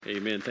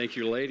Amen. Thank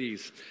you,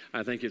 ladies.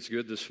 I think it's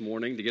good this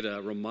morning to get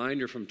a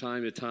reminder from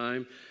time to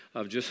time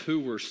of just who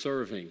we're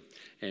serving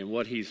and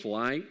what he's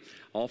like.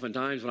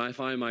 Oftentimes when I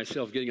find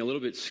myself getting a little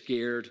bit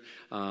scared,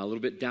 a little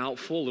bit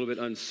doubtful, a little bit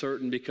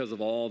uncertain because of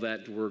all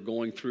that we're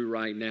going through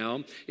right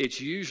now, it's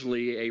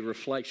usually a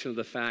reflection of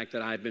the fact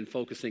that I've been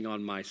focusing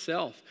on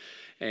myself.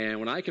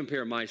 And when I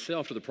compare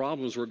myself to the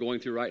problems we're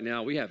going through right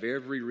now, we have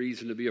every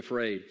reason to be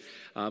afraid.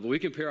 But we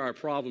compare our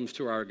problems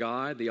to our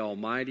God, the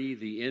Almighty,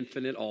 the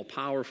infinite,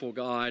 all-powerful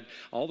God.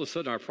 All of a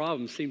sudden, our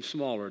problems seem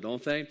smaller,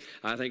 don't they?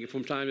 I think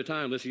from time to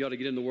time, listen, you ought to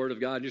get in the Word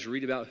of God and just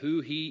read about who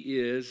He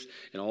is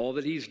and all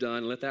that He's done.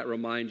 And let that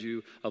remind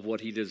you of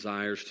what He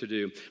desires to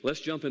do.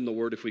 Let's jump in the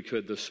Word if we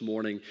could this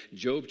morning.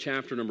 Job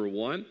chapter number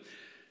 1.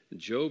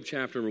 Job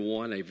chapter number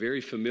 1, a very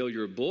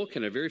familiar book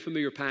and a very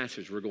familiar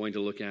passage we're going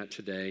to look at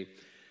today.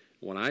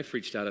 One I've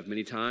preached out of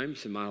many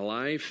times in my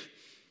life.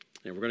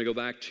 And we're going to go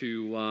back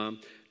to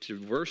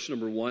verse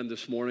number 1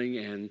 this morning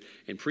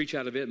and preach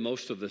out of it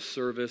most of the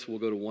service. We'll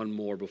go to one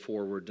more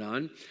before we're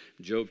done.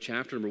 Job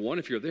chapter number 1.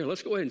 If you're there,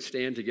 let's go ahead and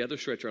stand together,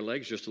 stretch our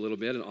legs just a little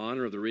bit in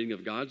honor of the reading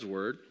of God's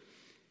Word.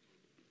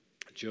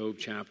 Job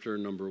chapter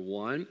number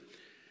 1.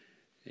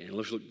 And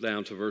let's look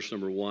down to verse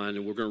number 1.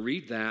 And we're going to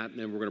read that,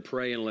 and we're going to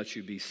pray and let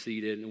you be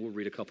seated. And we'll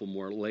read a couple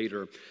more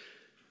later.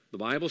 The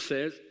Bible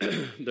says,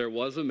 there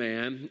was a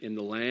man in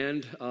the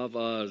land of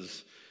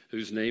Uz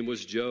whose name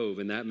was Job,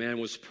 and that man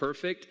was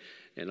perfect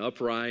and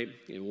upright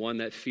and one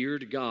that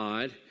feared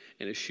God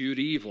and eschewed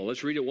evil.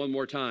 Let's read it one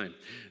more time.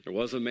 There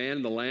was a man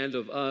in the land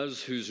of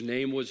Uz whose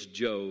name was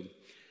Job,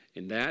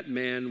 and that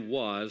man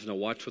was, now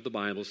watch what the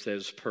Bible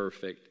says,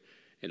 perfect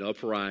and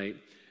upright,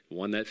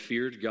 one that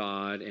feared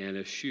God and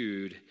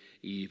eschewed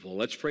evil.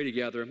 Let's pray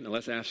together, and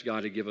let's ask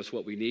God to give us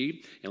what we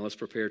need, and let's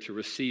prepare to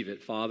receive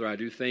it. Father, I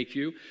do thank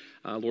you,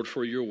 Lord,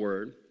 for your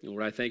word. And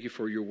Lord, I thank you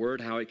for your word,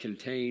 how it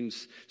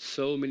contains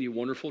so many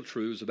wonderful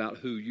truths about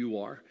who you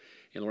are.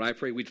 And Lord, I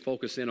pray we'd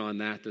focus in on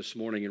that this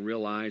morning and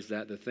realize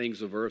that the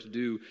things of earth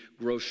do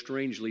grow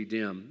strangely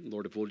dim.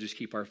 Lord, if we'll just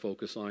keep our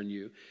focus on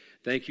you.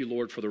 Thank you,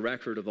 Lord, for the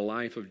record of the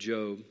life of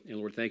Job. And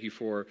Lord, thank you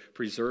for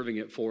preserving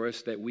it for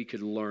us that we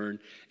could learn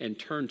and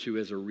turn to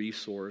as a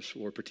resource,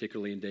 Lord,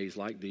 particularly in days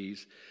like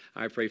these.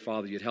 I pray,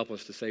 Father, you'd help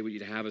us to say what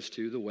you'd have us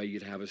to, the way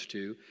you'd have us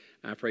to.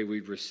 I pray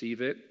we'd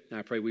receive it, and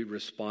I pray we'd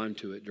respond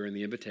to it during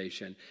the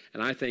invitation.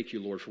 And I thank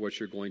you, Lord, for what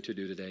you're going to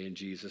do today. In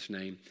Jesus'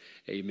 name,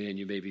 amen.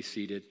 You may be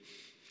seated.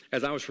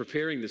 As I was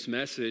preparing this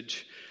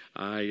message,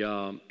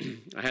 I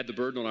had the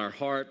burden on our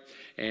heart,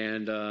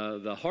 and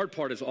the hard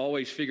part is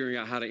always figuring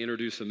out how to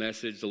introduce a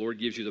message. The Lord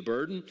gives you the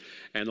burden,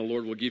 and the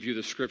Lord will give you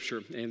the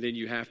scripture, and then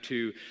you have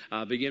to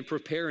begin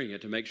preparing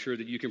it to make sure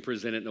that you can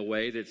present it in a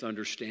way that's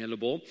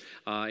understandable,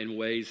 in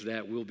ways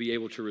that we'll be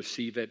able to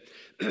receive it.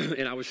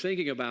 And I was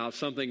thinking about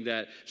something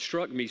that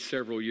struck me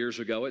several years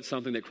ago. It's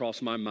something that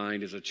crossed my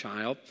mind as a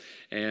child,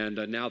 and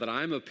now that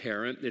I'm a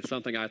parent, it's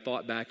something I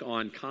thought back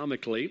on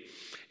comically,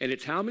 and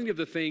it's how many of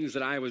the things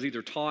that I was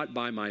either taught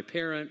by my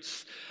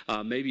parents,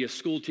 maybe a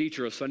school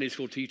teacher, a Sunday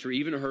school teacher,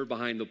 even heard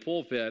behind the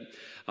pulpit,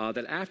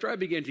 that after I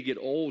began to get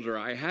older,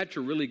 I had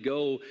to really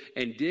go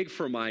and dig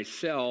for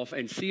myself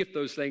and see if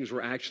those things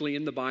were actually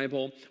in the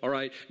Bible, all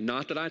right?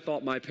 Not that I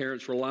thought my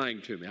parents were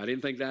lying to me. I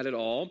didn't think that at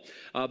all.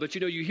 But,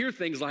 you hear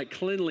things like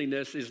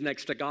cleanliness is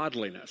next to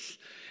godliness.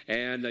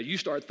 And you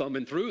start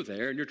thumbing through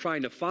there, and you're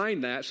trying to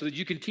find that so that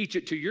you can teach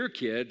it to your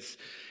kids.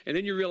 And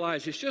then you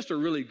realize it's just a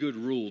really good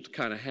rule to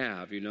kind of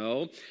have,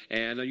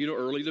 And,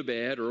 early to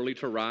bed, early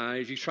to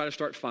rise. You try to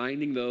start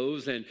finding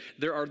those. And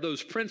there are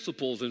those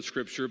principles in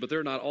Scripture, but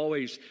they're not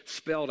always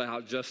spelled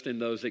out just in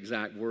those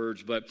exact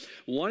words. But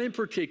one in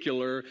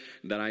particular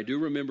that I do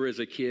remember as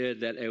a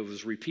kid that it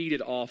was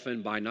repeated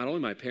often by not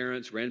only my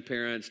parents,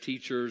 grandparents,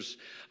 teachers,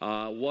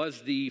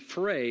 was the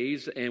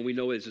phrase, and we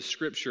know it as a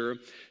scripture,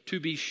 to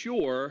be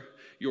sure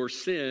your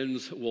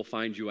sins will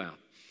find you out.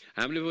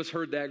 How many of us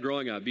heard that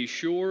growing up? Be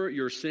sure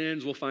your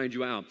sins will find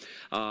you out.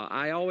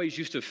 I always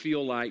used to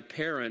feel like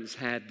parents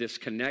had this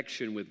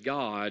connection with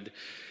God,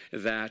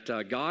 that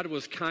God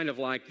was kind of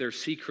like their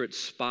secret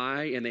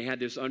spy, and they had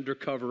this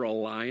undercover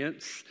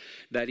alliance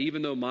that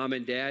even though mom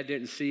and dad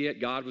didn't see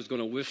it, God was going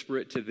to whisper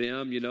it to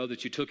them,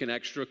 that you took an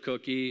extra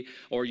cookie,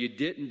 or you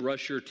didn't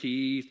brush your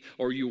teeth,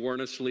 or you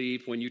weren't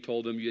asleep when you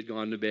told them you had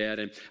gone to bed.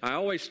 And I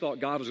always thought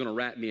God was going to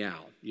rat me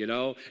out.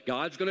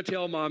 God's going to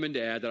tell mom and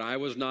dad that I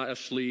was not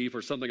asleep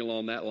or something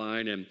along that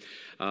line. And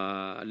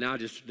now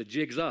just the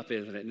jig's up,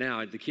 isn't it?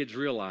 Now the kids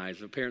realize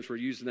the parents were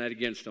using that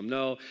against them.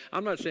 No,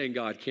 I'm not saying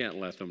God can't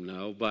let them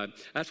know, but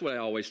that's what I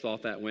always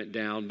thought that went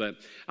down. But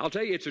I'll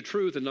tell you, it's a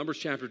truth. In Numbers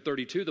chapter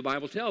 32, the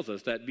Bible tells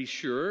us that be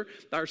sure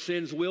our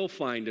sins will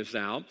find us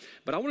out.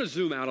 But I want to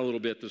zoom out a little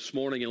bit this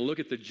morning and look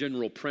at the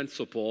general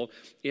principle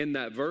in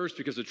that verse,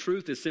 because the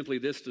truth is simply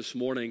this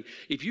morning.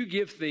 If you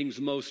give things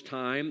most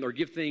time, or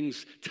give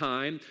things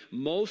time,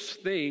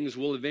 most things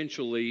will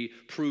eventually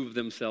prove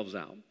themselves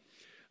out.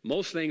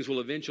 Most things will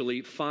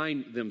eventually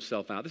find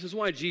themselves out. This is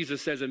why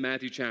Jesus says in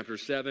Matthew chapter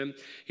 7,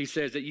 he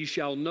says that you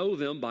shall know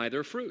them by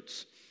their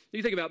fruits.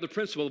 You think about the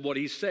principle of what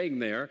he's saying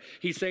there.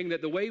 He's saying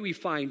that the way we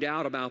find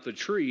out about the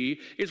tree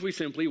is we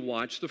simply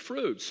watch the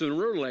fruit.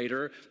 Sooner or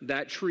later,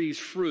 that tree's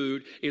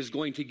fruit is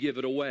going to give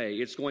it away.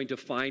 It's going to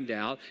find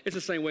out. It's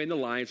the same way in the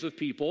lives of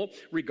people,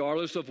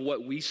 regardless of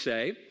what we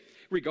say,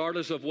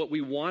 regardless of what we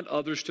want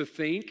others to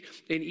think,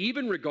 and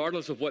even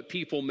regardless of what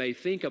people may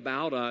think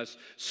about us,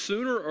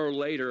 sooner or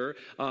later,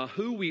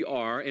 who we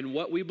are and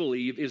what we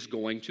believe is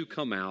going to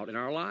come out in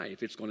our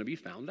life. It's going to be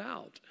found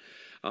out.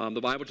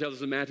 The Bible tells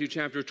us in Matthew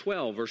chapter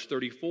 12, verse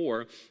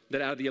 34,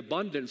 that out of the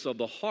abundance of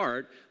the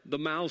heart, the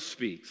mouth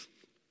speaks.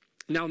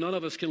 Now, none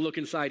of us can look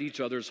inside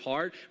each other's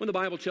heart. When the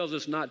Bible tells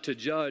us not to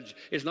judge,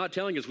 it's not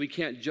telling us we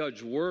can't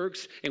judge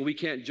works and we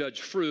can't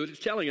judge fruit. It's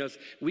telling us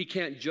we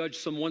can't judge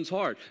someone's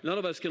heart. None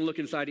of us can look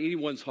inside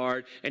anyone's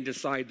heart and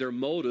decide their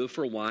motive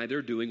for why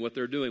they're doing what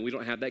they're doing. We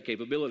don't have that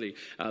capability.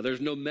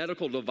 There's no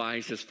medical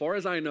device, as far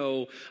as I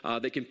know,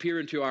 that can peer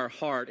into our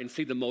heart and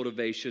see the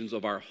motivations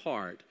of our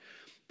heart.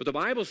 But the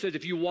Bible says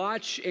if you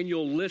watch and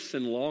you'll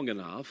listen long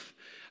enough,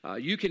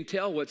 you can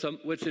tell what's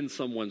in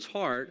someone's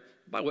heart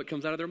by what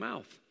comes out of their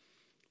mouth.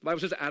 The Bible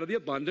says out of the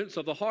abundance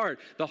of the heart.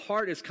 The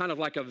heart is kind of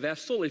like a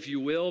vessel, if you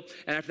will,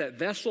 and after that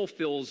vessel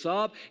fills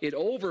up, it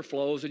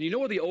overflows. And you know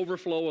where the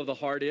overflow of the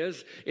heart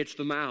is? It's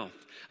the mouth.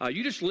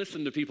 You just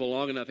listen to people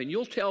long enough, and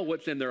you'll tell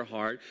what's in their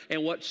heart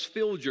and what's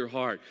filled your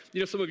heart.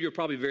 You know, some of you are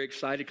probably very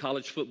excited.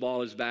 College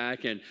football is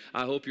back, and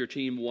I hope your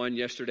team won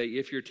yesterday,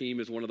 if your team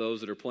is one of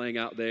those that are playing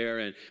out there.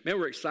 And, man,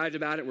 we're excited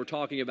about it. We're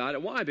talking about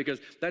it. Why? Because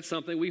that's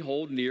something we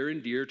hold near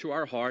and dear to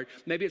our heart.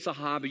 Maybe it's a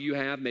hobby you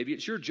have. Maybe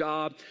it's your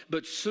job.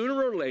 But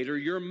sooner or later,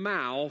 your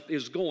mouth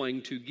is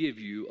going to give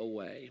you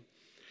away.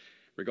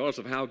 Regardless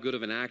of how good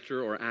of an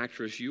actor or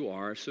actress you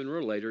are, sooner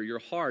or later, your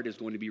heart is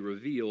going to be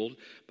revealed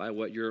by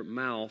what your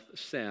mouth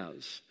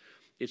says.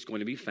 It's going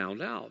to be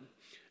found out.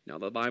 Now,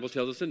 the Bible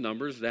tells us in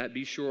Numbers that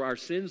be sure our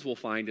sins will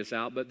find us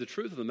out, but the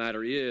truth of the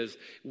matter is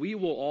we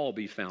will all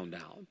be found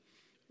out.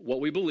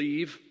 What we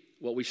believe,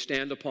 what we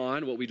stand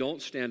upon, what we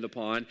don't stand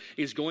upon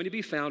is going to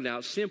be found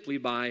out simply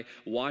by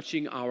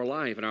watching our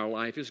life, and our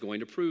life is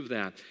going to prove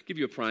that. I'll give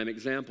you a prime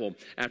example.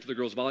 After the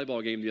girls'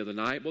 volleyball game the other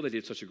night, well, they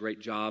did such a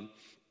great job.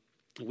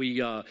 We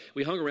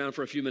hung around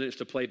for a few minutes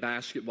to play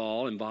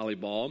basketball and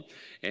volleyball,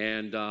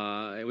 and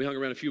we hung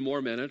around a few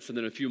more minutes, and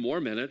then a few more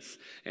minutes,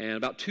 and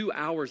about 2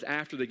 hours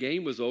after the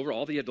game was over,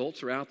 all the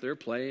adults are out there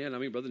playing. I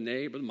mean, Brother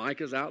Nate, Brother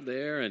Micah's out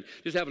there, and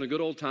just having a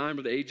good old time.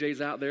 Brother AJ's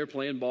out there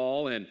playing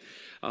ball, and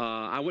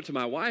I went to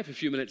my wife a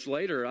few minutes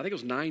later. I think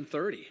it was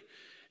 9:30.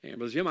 And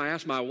Brother Jim, I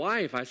asked my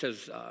wife, I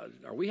says,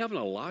 are we having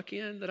a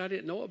lock-in that I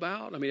didn't know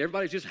about? I mean,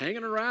 everybody's just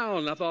hanging around.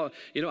 And I thought,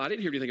 I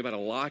didn't hear anything about a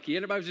lock-in.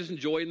 Everybody was just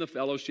enjoying the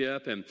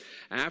fellowship. And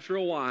after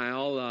a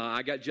while,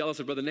 I got jealous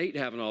of Brother Nate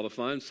having all the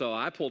fun. So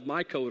I pulled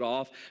my coat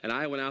off, and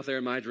I went out there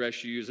in my dress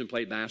shoes and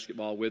played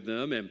basketball with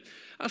them. And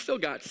I still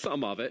got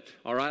some of it,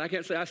 all right? I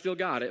can't say I still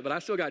got it, but I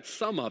still got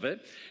some of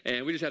it.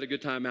 And we just had a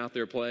good time out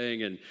there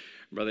playing. And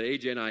Brother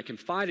AJ and I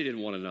confided in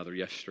one another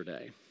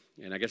yesterday.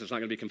 And I guess it's not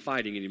going to be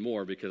confiding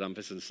anymore because I'm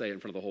just going to say it in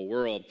front of the whole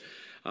world.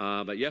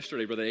 But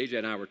yesterday, Brother AJ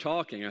and I were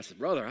talking. I said,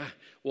 brother, I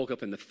woke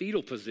up in the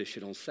fetal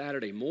position on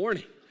Saturday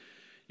morning.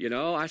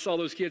 I saw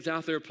those kids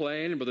out there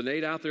playing and Brother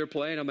Nate out there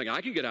playing. I'm like,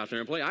 I can get out there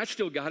and play. I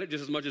still got it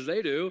just as much as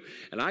they do.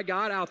 And I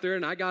got out there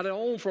and I got it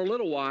on for a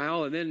little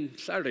while. And then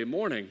Saturday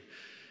morning,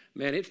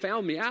 man, it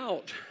found me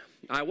out.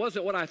 I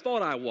wasn't what I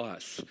thought I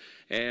was.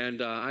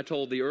 And I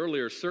told the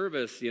earlier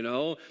service,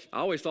 I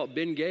always thought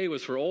Ben Gay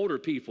was for older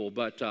people,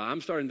 but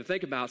I'm starting to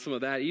think about some of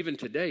that even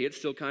today. It's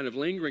still kind of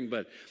lingering,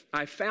 but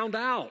I found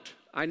out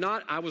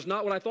I was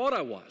not what I thought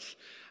I was.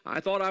 I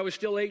thought I was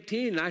still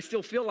 18, and I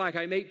still feel like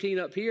I'm 18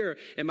 up here,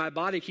 and my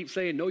body keeps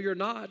saying, no, you're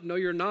not, no,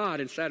 you're not.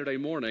 And Saturday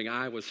morning,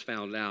 I was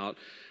found out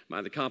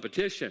by the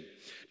competition.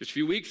 Just a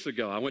few weeks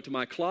ago, I went to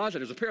my closet.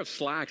 There's a pair of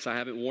slacks I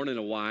haven't worn in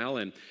a while,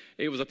 and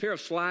it was a pair of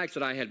slacks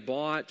that I had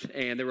bought,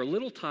 and they were a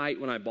little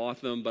tight when I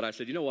bought them, but I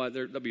said, you know what,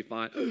 they'll be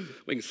fine.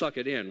 We can suck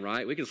it in,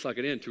 right? We can suck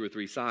it in 2 or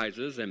 3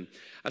 sizes. And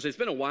I said, it's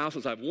been a while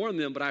since I've worn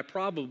them, but I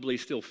probably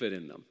still fit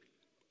in them.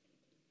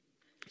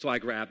 So I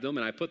grabbed them,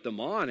 and I put them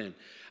on, and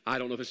I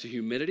don't know if it's the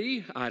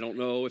humidity. I don't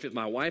know if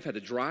my wife had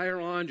the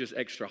dryer on, just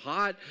extra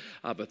hot.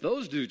 But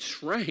those dudes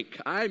shrank.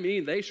 I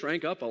mean, they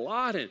shrank up a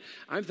lot. And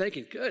I'm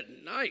thinking, good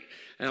night.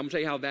 And I'm going to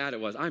tell you how bad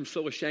it was. I'm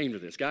so ashamed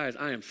of this. Guys,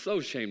 I am so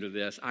ashamed of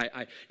this.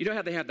 You know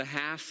how they have the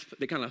hasp,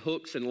 the kind of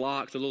hooks and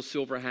locks, the little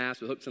silver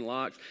hasp with hooks and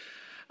locks?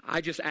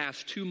 I just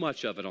asked too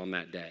much of it on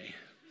that day.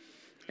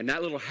 And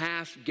that little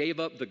hasp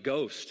gave up the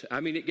ghost. I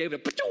mean, it gave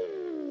it...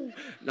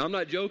 No, I'm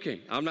not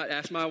joking.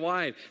 Ask my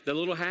wife. The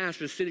little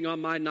hasp is sitting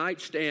on my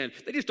nightstand.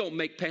 They just don't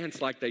make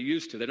pants like they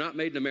used to. They're not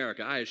made in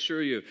America, I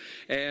assure you.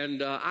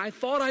 And I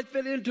thought I'd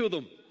fit into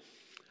them.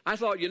 I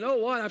thought, you know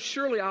what?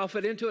 Surely I'll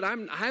fit into it. I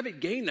haven't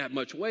gained that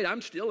much weight.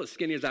 I'm still as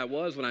skinny as I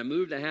was when I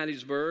moved to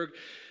Hattiesburg.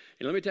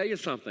 And let me tell you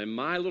something.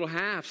 My little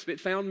hasp, it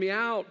found me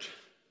out.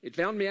 It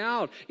found me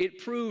out. It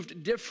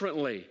proved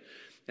differently.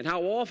 And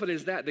how often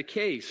is that the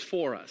case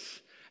for us?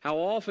 How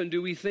often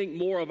do we think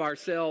more of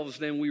ourselves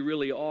than we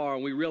really are,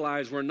 and we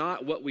realize we're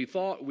not what we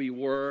thought we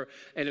were,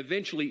 and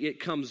eventually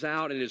it comes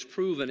out and is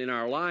proven in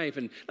our life.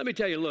 And let me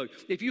tell you, look,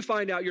 if you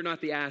find out you're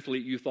not the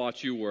athlete you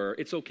thought you were,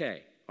 it's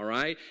okay, all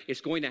right? It's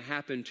going to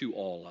happen to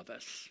all of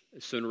us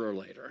sooner or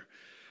later.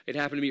 It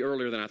happened to me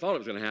earlier than I thought it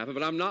was going to happen,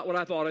 but I'm not what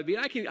I thought I'd be.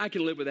 I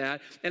can live with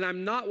that, and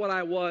I'm not what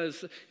I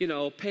was,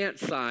 pant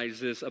size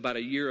this about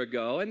a year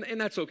ago,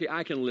 and that's okay.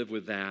 I can live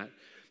with that.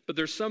 But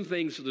there's some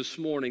things this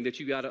morning that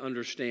you got to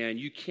understand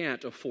you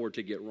can't afford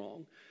to get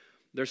wrong.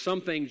 There's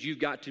some things you've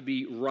got to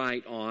be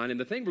right on. And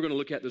the thing we're going to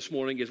look at this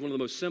morning is one of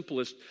the most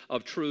simplest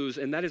of truths,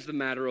 and that is the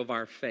matter of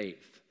our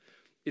faith.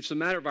 It's the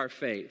matter of our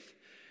faith.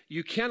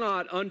 You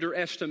cannot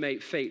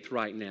underestimate faith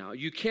right now.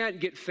 You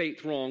can't get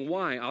faith wrong.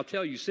 Why? I'll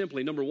tell you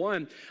simply. Number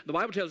one, the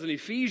Bible tells in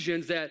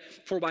Ephesians that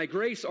for by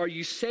grace are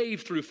you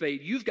saved through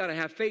faith. You've got to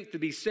have faith to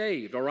be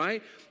saved, all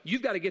right?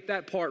 You've got to get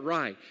that part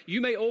right.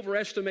 You may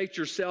overestimate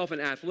yourself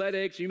in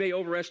athletics. You may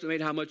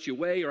overestimate how much you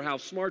weigh or how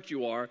smart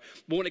you are.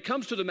 But when it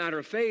comes to the matter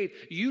of faith,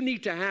 you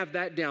need to have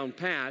that down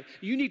pat.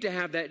 You need to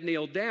have that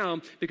nailed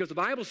down because the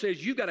Bible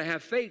says you've got to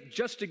have faith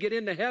just to get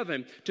into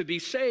heaven, to be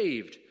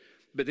saved.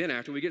 But then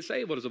after we get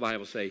saved, what does the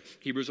Bible say?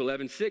 Hebrews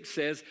 11:6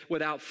 says,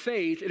 without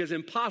faith, it is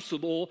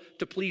impossible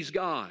to please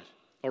God.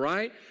 All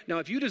right? Now,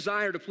 if you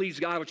desire to please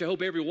God, which I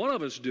hope every one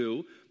of us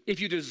do, if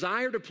you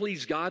desire to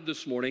please God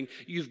this morning,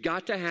 you've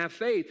got to have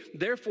faith.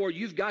 Therefore,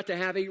 you've got to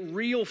have a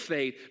real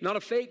faith, not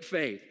a fake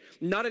faith,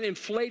 not an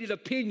inflated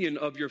opinion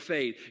of your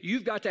faith.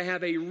 You've got to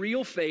have a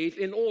real faith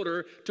in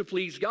order to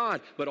please God.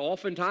 But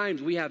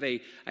oftentimes, we have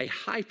a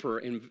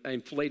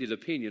hyper-inflated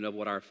opinion of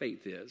what our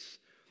faith is.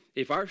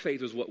 If our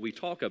faith was what we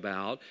talk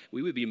about,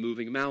 we would be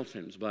moving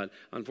mountains. But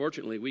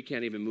unfortunately, we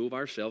can't even move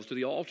ourselves to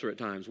the altar at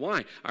times.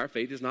 Why? Our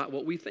faith is not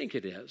what we think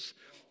it is.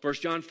 1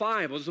 John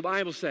 5, what does the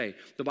Bible say?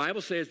 The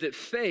Bible says that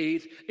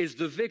faith is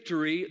the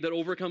victory that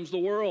overcomes the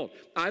world.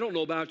 I don't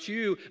know about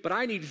you, but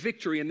I need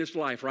victory in this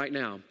life right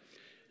now.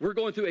 We're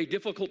going through a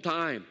difficult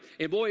time.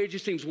 And boy, it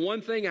just seems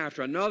one thing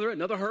after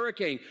another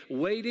hurricane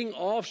waiting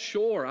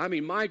offshore. I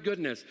mean, my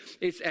goodness,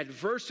 it's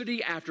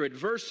adversity after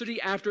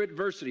adversity after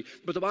adversity.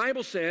 But the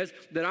Bible says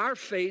that our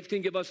faith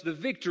can give us the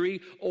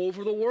victory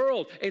over the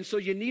world. And so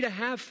you need to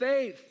have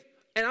faith.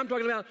 And I'm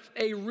talking about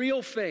a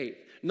real faith.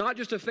 Not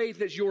just a faith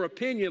that's your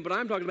opinion, but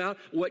I'm talking about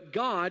what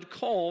God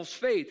calls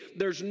faith.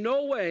 There's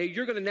no way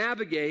you're going to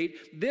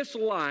navigate this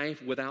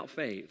life without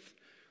faith.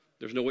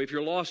 There's no way if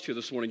you're lost here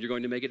this morning, you're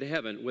going to make it to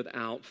heaven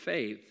without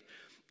faith.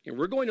 And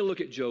we're going to look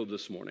at Job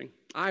this morning.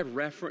 I've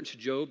referenced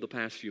Job the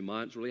past few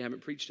months. Really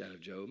haven't preached out of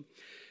Job.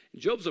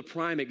 Job's a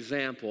prime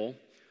example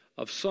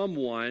of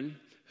someone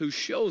who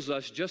shows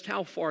us just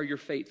how far your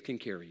faith can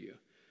carry you.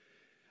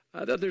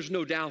 There's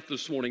no doubt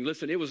this morning.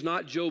 Listen, it was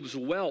not Job's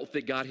wealth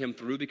that got him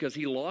through because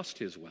he lost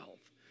his wealth.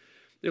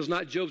 It was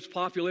not Job's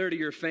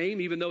popularity or fame,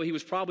 even though he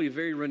was probably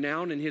very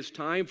renowned in his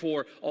time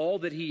for all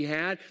that he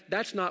had.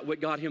 That's not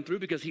what got him through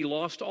because he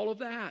lost all of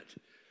that.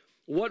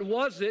 What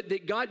was it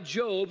that got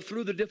Job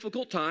through the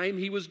difficult time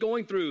he was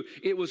going through?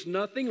 It was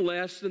nothing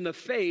less than the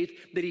faith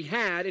that he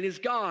had in his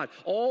God.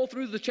 All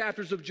through the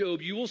chapters of Job,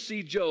 you will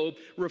see Job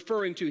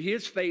referring to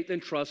his faith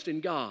and trust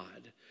in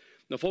God.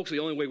 Now, folks, the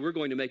only way we're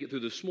going to make it through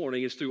this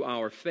morning is through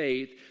our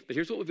faith. But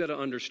here's what we've got to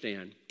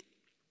understand.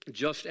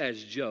 Just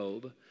as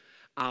Job,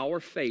 our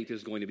faith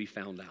is going to be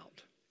found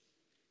out.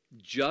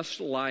 Just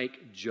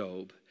like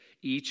Job,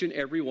 each and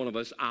every one of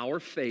us, our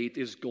faith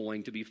is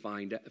going to be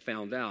found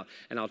out.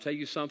 And I'll tell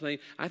you something,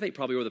 I think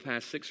probably over the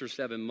past 6 or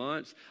 7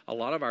 months, a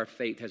lot of our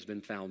faith has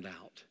been found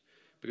out.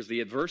 Because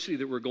the adversity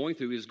that we're going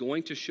through is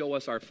going to show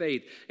us our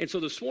faith. And so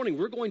this morning,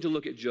 we're going to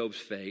look at Job's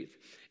faith,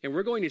 and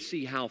we're going to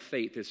see how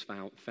faith is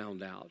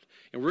found out.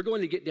 And we're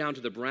going to get down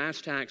to the brass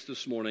tacks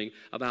this morning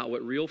about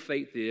what real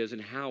faith is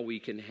and how we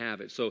can have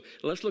it. So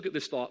let's look at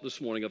this thought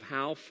this morning of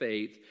how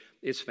faith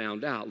is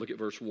found out. Look at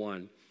verse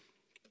 1.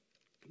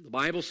 The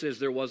Bible says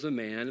there was a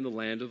man in the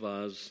land of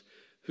Uz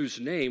whose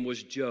name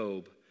was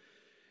Job.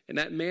 And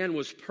that man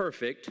was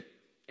perfect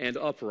and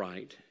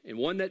upright, and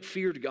one that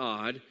feared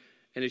God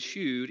and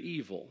eschewed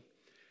evil.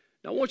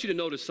 Now, I want you to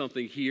notice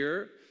something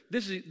here.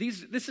 This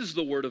is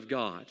the Word of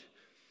God.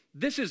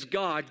 This is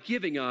God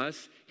giving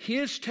us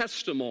His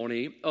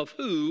testimony of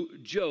who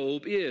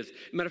Job is.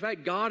 Matter of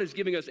fact, God is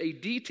giving us a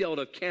detailed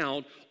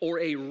account or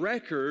a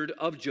record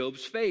of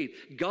Job's faith.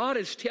 God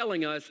is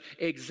telling us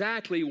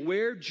exactly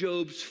where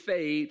Job's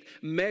faith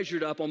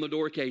measured up on the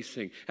door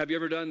casing. Have you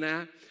ever done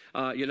that?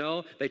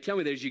 They tell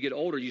me that as you get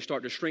older, you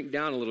start to shrink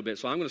down a little bit.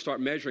 So I'm going to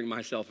start measuring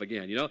myself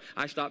again.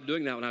 I stopped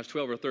doing that when I was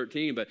 12 or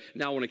 13, but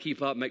now I want to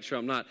keep up, make sure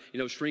I'm not,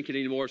 shrinking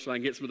anymore so I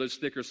can get some of those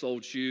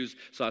thicker-soled shoes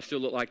so I still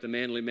look like the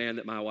manly man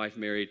that my wife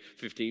married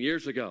 15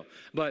 years ago.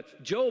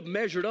 But Job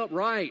measured up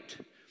right.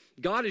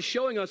 God is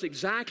showing us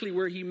exactly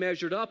where he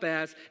measured up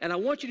as, and I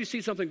want you to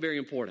see something very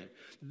important.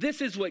 This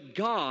is what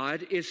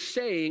God is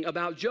saying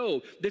about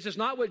Job. This is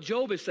not what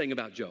Job is saying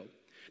about Job.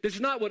 This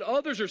is not what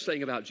others are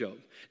saying about Job.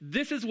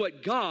 This is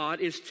what God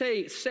is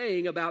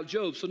saying about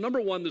Job. So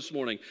number one this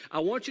morning, I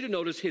want you to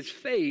notice his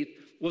faith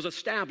was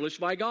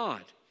established by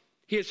God.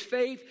 His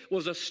faith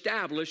was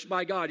established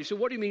by God. You say,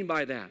 what do you mean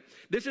by that?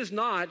 This is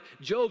not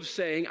Job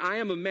saying, I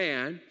am a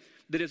man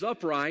that is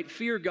upright,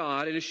 fear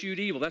God, and eschew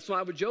evil. That's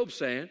not what Job's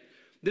saying.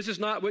 This is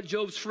not what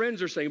Job's friends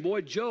are saying.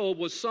 Boy, Job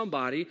was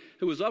somebody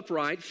who was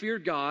upright,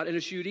 feared God, and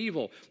eschewed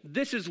evil.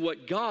 This is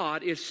what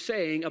God is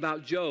saying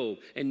about Job.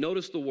 And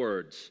notice the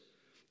words.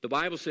 The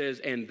Bible says,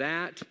 and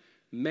that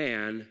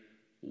man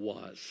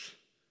was.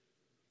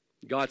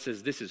 God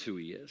says this is who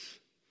he is.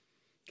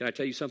 Can I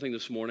tell you something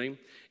this morning?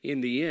 In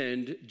the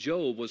end,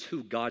 Job was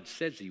who God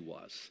says he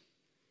was.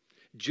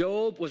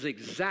 Job was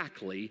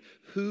exactly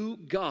who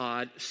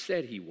God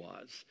said he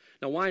was.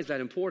 Now, why is that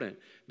important?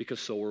 Because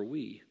so are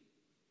we.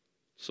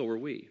 So are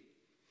we.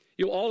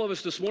 You know, all of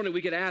us this morning,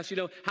 we could ask,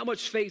 how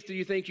much faith do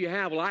you think you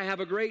have? Well, I have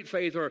a great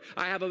faith, or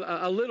I have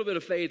a little bit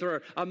of faith,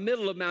 or a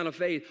middle amount of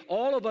faith.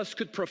 All of us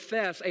could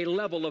profess a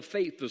level of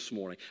faith this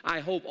morning.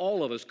 I hope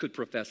all of us could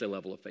profess a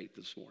level of faith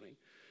this morning.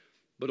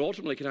 But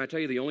ultimately, can I tell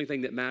you, the only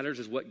thing that matters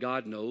is what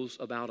God knows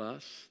about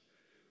us?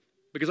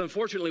 Because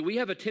unfortunately, we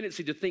have a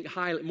tendency to think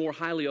more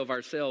highly of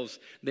ourselves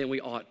than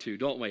we ought to,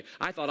 don't we?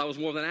 I thought I was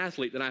more of an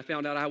athlete than I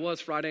found out I was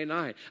Friday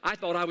night. I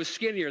thought I was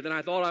skinnier than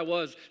I thought I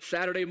was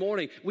Saturday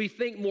morning. We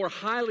think more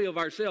highly of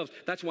ourselves.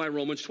 That's why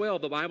Romans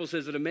 12, the Bible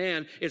says that a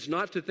man is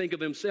not to think of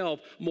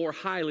himself more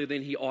highly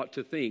than he ought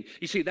to think.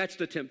 You see, that's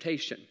the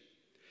temptation.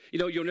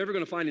 You're never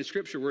going to find in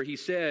Scripture where he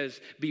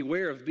says,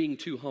 beware of being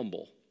too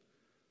humble.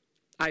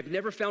 I've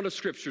never found a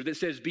scripture that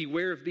says,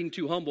 beware of being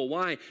too humble.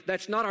 Why?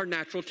 That's not our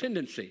natural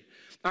tendency.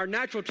 Our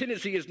natural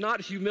tendency is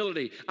not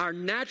humility. Our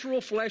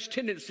natural flesh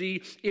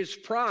tendency is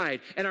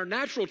pride. And our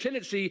natural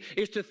tendency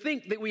is to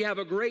think that we have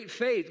a great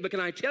faith. But can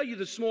I tell you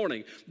this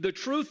morning, the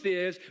truth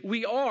is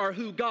we are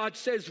who God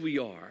says we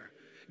are.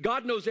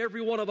 God knows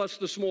every one of us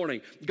this morning.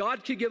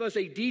 God could give us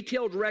a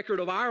detailed record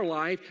of our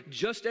life,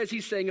 just as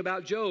he's saying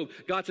about Job.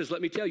 God says,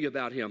 let me tell you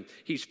about him.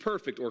 He's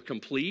perfect or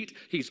complete.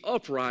 He's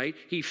upright.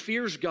 He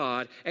fears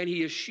God, and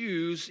he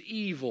eschews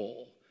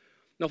evil.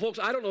 Now, folks,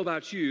 I don't know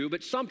about you,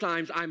 but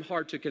sometimes I'm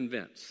hard to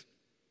convince.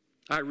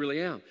 I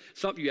really am.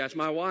 You ask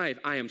my wife,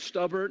 I am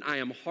stubborn, I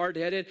am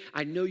hard-headed.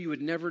 I know you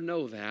would never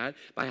know that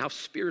by how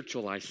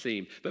spiritual I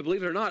seem. But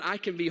believe it or not, I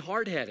can be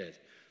hard-headed.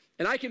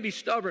 And I can be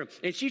stubborn.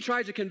 And she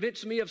tries to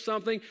convince me of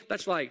something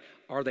that's like,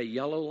 are they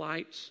yellow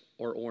lights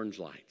or orange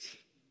lights?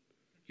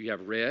 You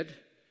have red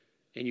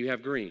and you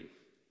have green.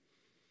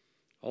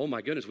 Oh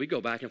my goodness, we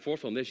go back and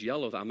forth on this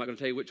yellow. I'm not going to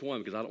tell you which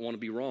one because I don't want to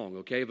be wrong,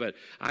 okay? But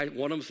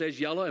one of them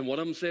says yellow and one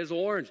of them says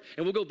orange.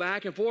 And we'll go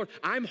back and forth.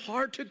 I'm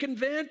hard to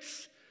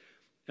convince.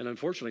 And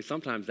unfortunately,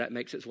 sometimes that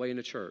makes its way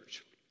into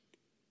church.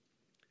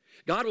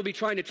 God will be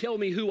trying to tell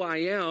me who I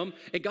am,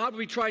 and God will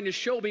be trying to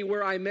show me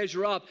where I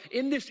measure up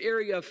in this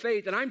area of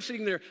faith. And I'm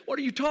sitting there, what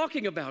are you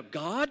talking about,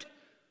 God?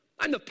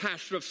 I'm the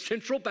pastor of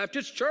Central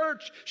Baptist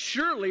Church.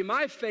 Surely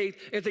my faith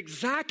is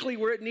exactly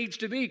where it needs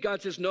to be.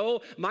 God says, no,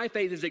 my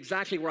faith is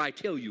exactly where I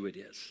tell you it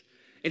is.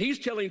 And he's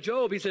telling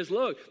Job, he says,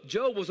 look,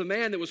 Job was a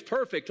man that was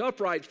perfect,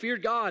 upright,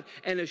 feared God,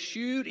 and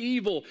eschewed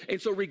evil. And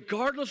so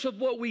regardless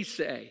of what we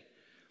say,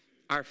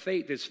 our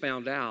faith is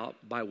found out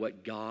by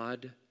what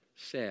God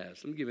says.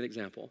 Let me give you an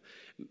example.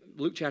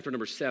 Luke chapter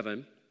number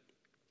 7.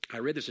 I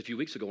read this a few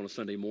weeks ago on a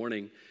Sunday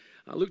morning.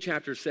 Luke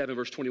chapter 7,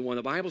 verse 21.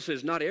 The Bible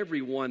says, not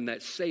everyone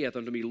that saith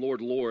unto me,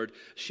 Lord, Lord,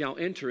 shall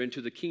enter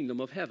into the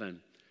kingdom of heaven.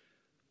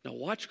 Now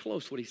watch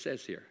close what he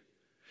says here.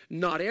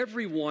 Not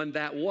everyone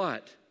that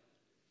what?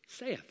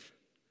 Saith.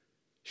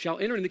 Shall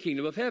enter in the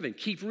kingdom of heaven.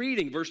 Keep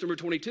reading, verse number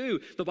 22.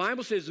 The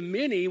Bible says,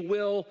 many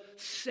will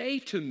say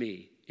to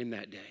me in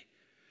that day.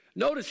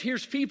 Notice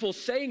here's people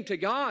saying to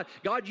God,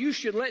 God, you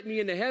should let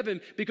me into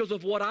heaven because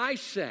of what I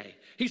say.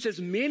 He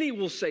says, many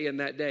will say in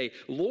that day,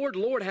 Lord,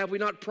 Lord, have we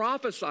not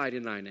prophesied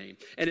in thy name?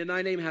 And in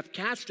thy name hath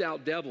cast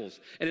out devils,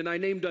 and in thy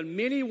name done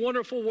many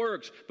wonderful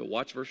works. But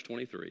watch verse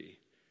 23.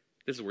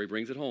 This is where he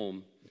brings it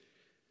home.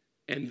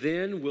 And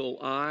then will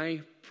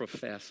I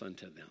profess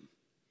unto them.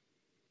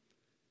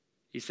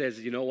 He says,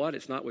 you know what?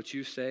 It's not what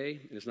you say,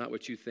 and it's not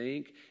what you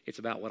think. It's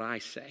about what I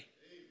say.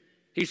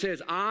 He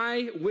says,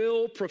 I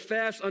will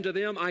profess unto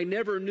them, I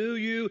never knew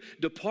you.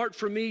 Depart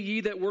from me, ye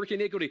that work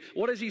iniquity.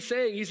 What is he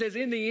saying? He says,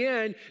 in the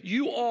end,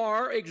 you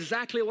are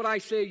exactly what I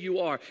say you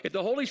are. If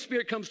the Holy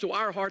Spirit comes to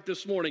our heart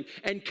this morning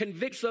and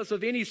convicts us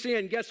of any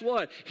sin, guess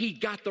what? He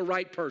got the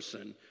right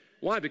person.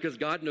 Why? Because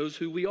God knows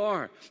who we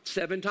are.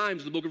 7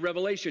 times in the book of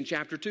Revelation,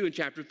 chapter 2 and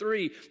chapter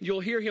 3,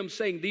 you'll hear him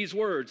saying these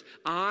words,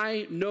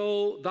 I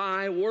know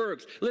thy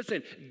works.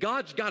 Listen,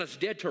 God's got us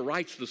dead to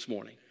rights this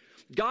morning.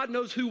 God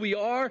knows who we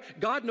are.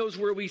 God knows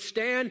where we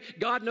stand.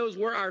 God knows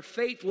where our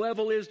faith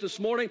level is this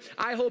morning.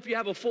 I hope you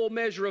have a full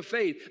measure of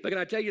faith. But can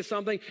I tell you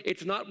something?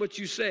 It's not what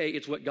you say.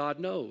 It's what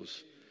God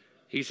knows.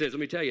 He says, let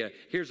me tell you,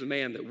 here's a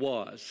man that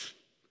was.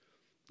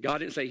 God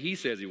didn't say he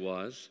says he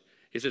was.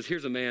 He says,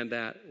 here's a man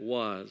that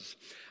was.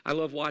 I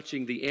love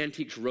watching the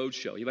Antiques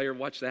Roadshow. Anybody ever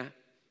watch that?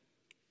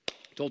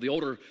 I told the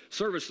older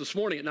service this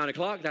morning at 9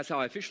 o'clock. That's how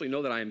I officially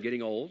know that I am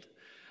getting old.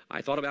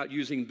 I thought about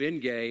using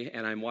Bengay,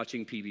 and I'm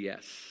watching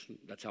PBS.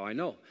 That's how I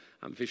know.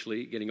 I'm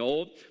officially getting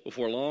old.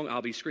 Before long,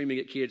 I'll be screaming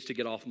at kids to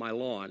get off my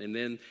lawn, and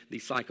then the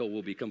cycle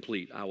will be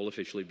complete. I will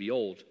officially be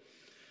old.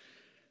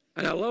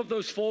 And I love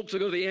those folks that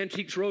go to the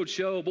Antiques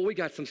Roadshow, but we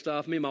got some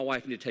stuff me and my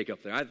wife need to take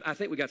up there. I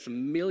think we got some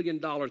 $1 million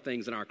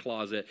things in our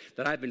closet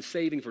that I've been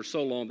saving for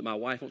so long that my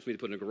wife wants me to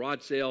put in a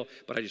garage sale,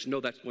 but I just know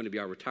that's going to be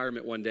our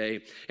retirement one day.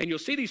 And you'll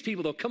see these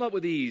people, they'll come up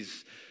with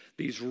these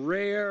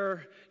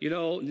rare,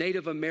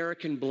 Native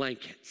American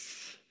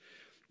blankets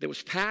that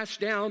was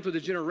passed down through the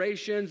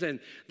generations, and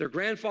their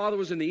grandfather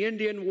was in the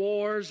Indian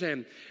Wars,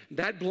 and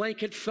that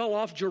blanket fell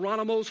off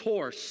Geronimo's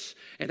horse,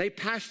 and they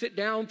passed it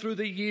down through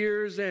the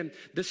years, and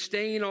the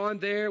stain on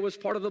there was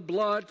part of the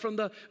blood from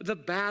the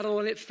battle,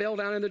 and it fell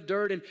down in the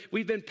dirt, and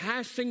we've been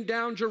passing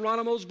down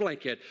Geronimo's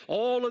blanket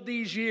all of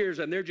these years,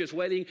 and they're just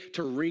waiting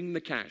to ring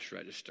the cash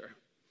register.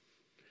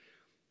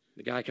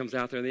 The guy comes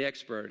out there, and the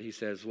expert, he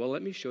says, well,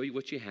 let me show you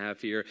what you have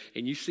here,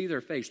 and you see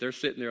their face. They're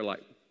sitting there like,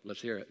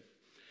 let's hear it.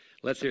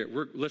 Let's hear it.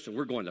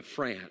 We're going to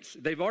France.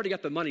 They've already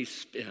got the money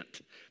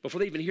spent before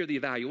they even hear the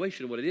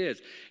evaluation of what it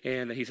is.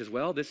 And he says,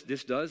 well,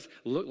 this does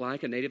look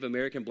like a Native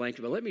American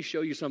blanket, but let me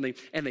show you something.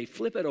 And they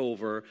flip it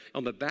over.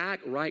 On the back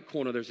right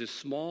corner, there's this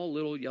small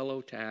little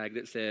yellow tag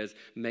that says,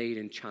 made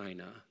in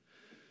China.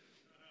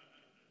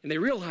 And they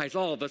realize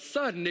all of a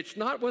sudden it's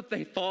not what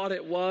they thought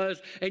it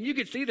was. And you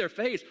can see their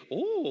face.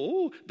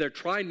 Oh, they're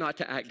trying not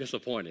to act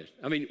disappointed.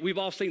 I mean, we've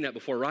all seen that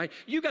before, right?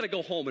 You got to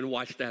go home and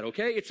watch that,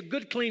 okay? It's a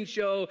good, clean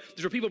show.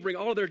 There's where people bring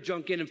all their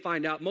junk in and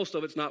find out most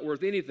of it's not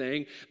worth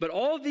anything. But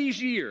all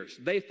these years,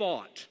 they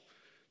thought,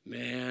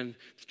 man,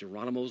 it's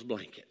Geronimo's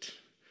blanket.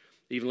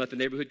 They even let the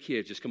neighborhood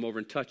kids just come over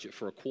and touch it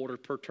for a quarter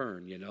per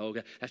turn,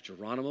 That's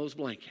Geronimo's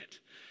blanket.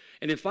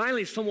 And then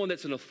finally, someone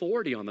that's an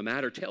authority on the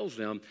matter tells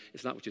them,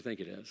 it's not what you think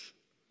it is.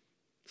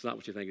 It's not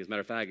what you think. As a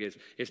matter of fact,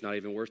 it's not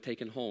even worth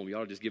taking home. You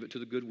ought to just give it to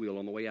the Goodwill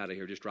on the way out of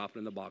here. Just drop it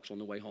in the box on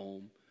the way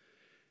home.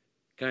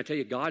 Can I tell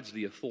you, God's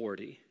the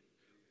authority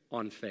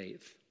on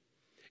faith.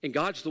 And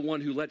God's the one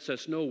who lets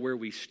us know where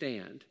we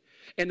stand.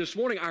 And this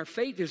morning, our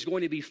faith is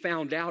going to be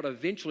found out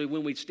eventually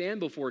when we stand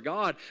before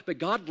God. But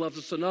God loves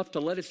us enough to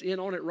let us in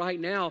on it right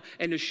now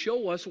and to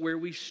show us where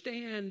we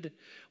stand.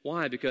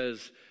 Why?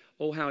 Because,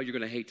 how you're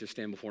going to hate to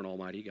stand before an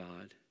almighty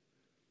God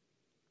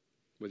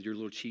with your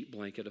little cheap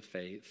blanket of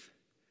faith.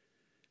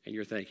 And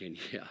you're thinking,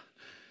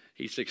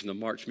 he's fixing to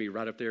march me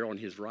right up there on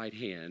his right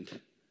hand.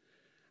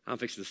 I'm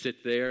fixing to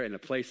sit there in a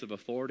place of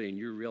authority, and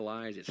you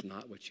realize it's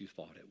not what you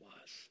thought it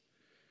was.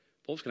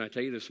 Folks, can I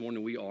tell you this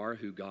morning, we are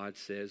who God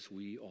says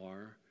we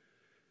are.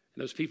 And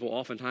those people,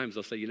 oftentimes,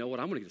 they'll say, you know what,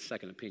 I'm going to get a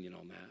second opinion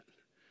on that.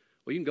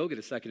 Well, you can go get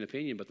a second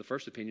opinion, but the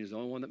first opinion is the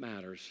only one that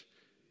matters,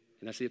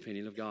 and that's the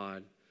opinion of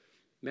God.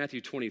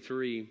 Matthew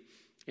 23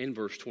 and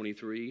verse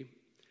 23,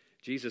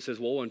 Jesus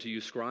says, woe unto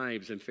you,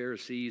 scribes and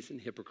Pharisees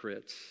and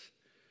hypocrites!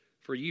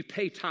 For you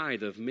pay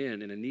tithe of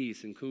mint and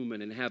anise and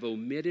cumin, and have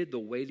omitted the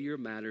weightier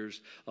matters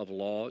of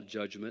law,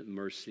 judgment,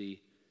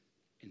 mercy,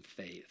 and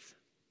faith.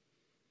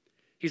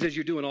 He says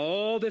you're doing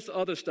all this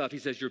other stuff. He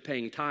says you're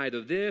paying tithe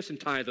of this and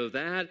tithe of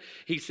that.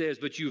 He says,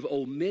 but you've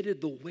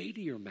omitted the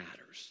weightier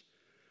matters.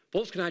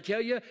 Folks, can I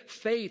tell you,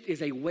 faith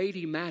is a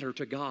weighty matter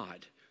to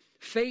God.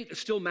 Faith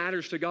still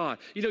matters to God.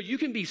 You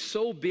can be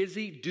so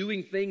busy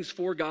doing things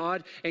for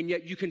God, and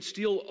yet you can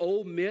still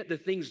omit the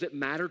things that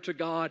matter to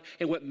God,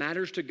 and what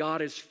matters to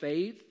God is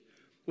faith.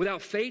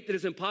 Without faith, it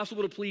is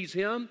impossible to please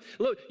Him.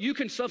 Look, you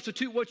can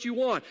substitute what you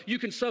want. You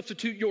can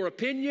substitute your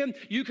opinion.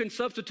 You can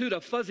substitute a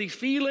fuzzy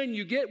feeling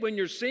you get when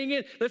you're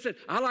singing. Listen,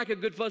 I like a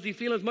good fuzzy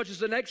feeling as much as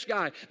the next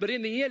guy, but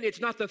in the end, it's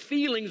not the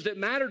feelings that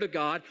matter to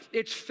God.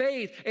 It's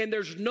faith, and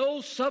there's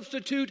no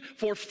substitute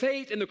for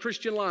faith in the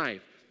Christian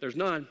life. There's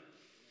none.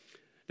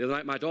 The other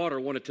night, my daughter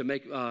wanted to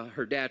make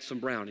her dad some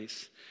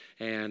brownies,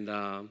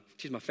 and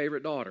she's my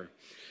favorite daughter.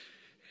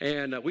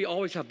 And we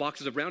always have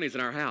boxes of brownies in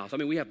our house. I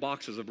mean, we have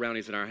boxes of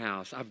brownies in our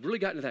house. I've really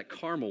gotten to that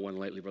caramel one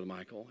lately, Brother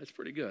Michael. It's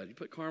pretty good. You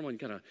put caramel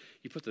and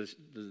you put the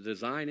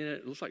design in it.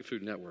 It looks like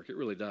Food Network. It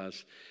really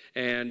does.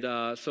 And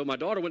so my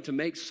daughter went to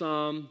make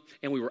some,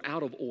 and we were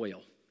out of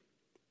oil.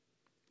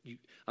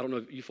 I don't know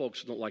if you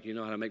folks don't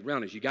know how to make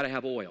brownies. You got to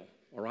have oil,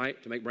 all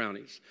right, to make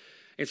brownies.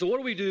 And so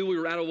what do? We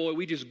were out of oil.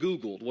 We just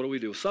Googled, what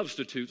do?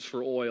 Substitutes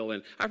for oil.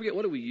 And I forget,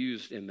 what we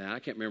used in that? I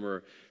can't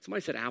remember.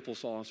 Somebody said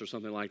applesauce or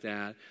something like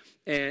that.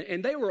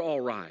 And they were all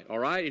right?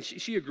 And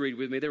she agreed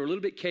with me. They were a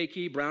little bit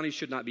cakey. Brownies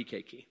should not be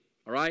cakey,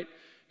 all right?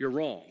 You're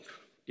wrong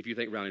if you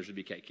think brownies should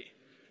be cakey.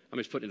 I'm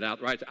just putting it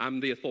out, right? I'm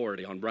the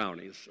authority on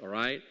brownies, all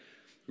right?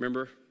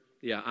 Remember?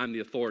 Yeah, I'm the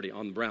authority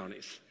on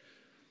brownies.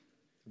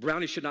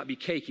 Brownies should not be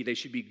cakey. They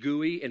should be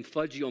gooey and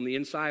fudgy on the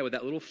inside with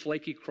that little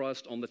flaky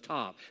crust on the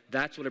top.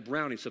 That's what a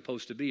brownie's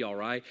supposed to be, all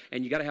right?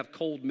 And you got to have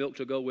cold milk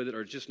to go with it,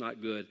 or it's just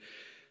not good.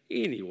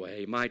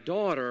 Anyway, my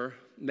daughter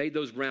made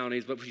those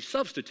brownies, but she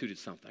substituted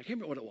something. I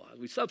can't remember what it was.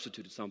 We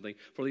substituted something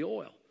for the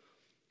oil,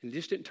 and it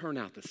just didn't turn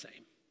out the same.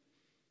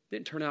 It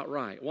didn't turn out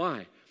right.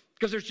 Why?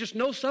 Because there's just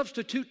no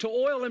substitute to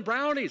oil and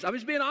brownies. I'm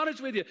just being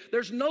honest with you.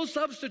 There's no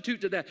substitute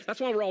to that. That's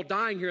why we're all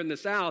dying here in the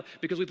South,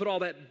 because we put all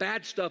that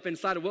bad stuff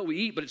inside of what we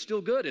eat, but it's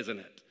still good, isn't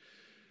it?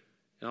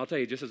 And I'll tell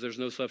you, just as there's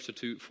no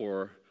substitute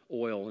for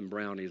oil and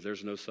brownies,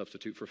 there's no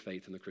substitute for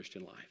faith in the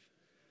Christian life.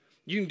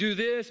 You can do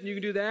this and you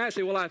can do that.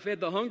 Say, well, I fed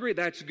the hungry.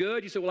 That's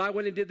good. You say, well, I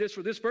went and did this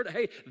for this person.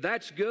 Hey,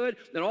 that's good.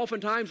 And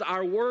oftentimes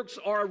our works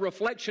are a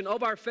reflection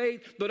of our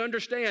faith. But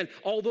understand,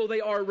 although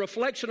they are a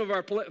reflection of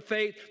our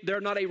faith,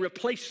 they're not a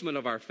replacement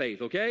of our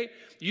faith, okay?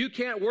 You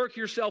can't work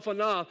yourself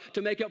enough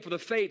to make up for the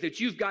faith that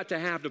you've got to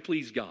have to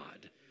please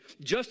God.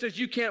 Just as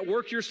you can't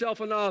work yourself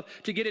enough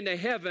to get into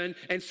heaven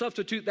and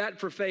substitute that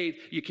for faith,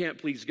 you can't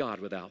please God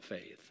without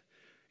faith.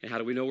 And how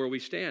do we know where we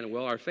stand?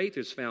 Well, our faith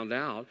is found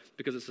out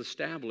because it's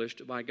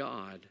established by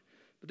God.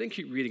 But then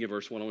keep reading in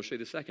verse 1. I want to show you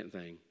the second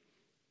thing.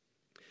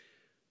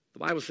 The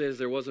Bible says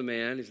there was a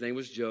man, his name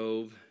was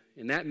Job,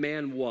 and that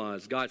man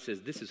was, God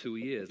says, this is who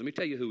he is. Let me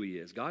tell you who he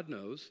is. God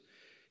knows.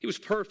 He was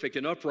perfect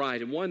and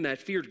upright and one that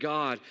feared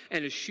God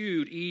and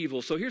eschewed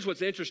evil. So here's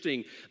what's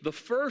interesting. The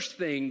first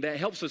thing that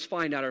helps us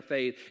find out our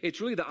faith, it's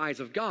really the eyes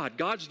of God.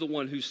 God's the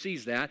one who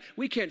sees that.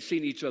 We can't see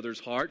in each other's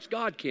hearts.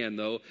 God can,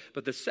 though.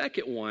 But the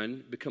second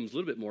one becomes a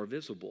little bit more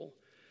visible.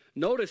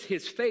 Notice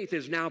his faith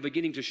is now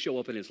beginning to show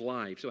up in his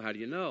life. So how do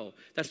you know?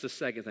 That's the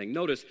second thing.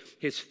 Notice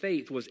his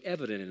faith was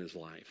evident in his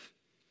life.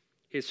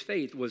 His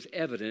faith was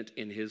evident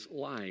in his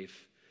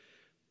life.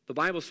 The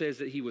Bible says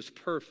that he was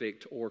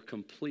perfect or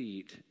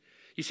complete.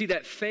 You see,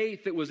 that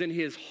faith that was in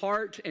his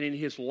heart and in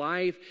his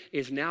life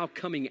is now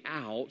coming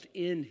out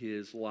in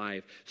his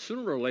life.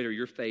 Sooner or later,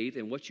 your faith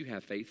and what you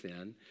have faith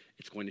in,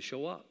 it's going to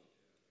show up.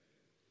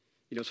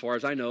 You know, as far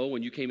as I know,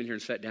 when you came in here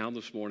and sat down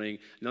this morning,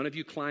 none of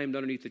you climbed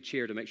underneath the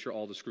chair to make sure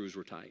all the screws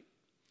were tight.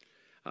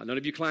 None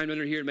of you climbed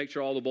under here to make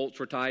sure all the bolts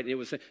were tight.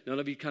 And none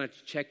of you kind of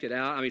checked it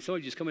out. I mean, some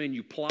of you just come in and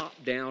you plop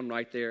down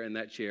right there in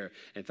that chair.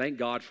 And thank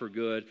God for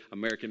good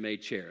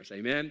American-made chairs.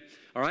 Amen?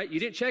 All right? You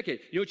didn't check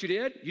it. You know what you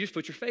did? You just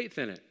put your faith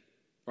in it.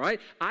 All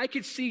right? I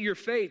could see your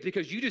faith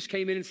because you just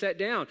came in and sat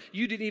down.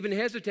 You didn't even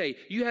hesitate.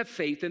 You have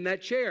faith in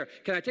that chair.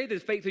 Can I tell you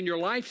that faith in your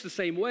life's the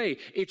same way?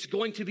 It's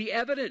going to be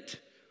evident.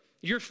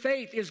 Your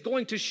faith is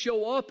going to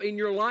show up in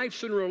your life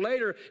sooner or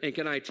later. And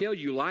can I tell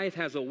you, life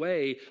has a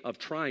way of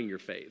trying your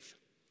faith,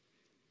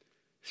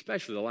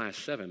 especially the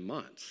last 7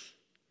 months.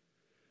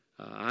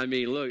 I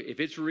mean, look, if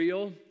it's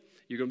real,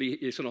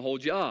 it's going to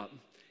hold you up.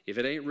 If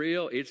it ain't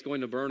real, it's going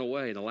to burn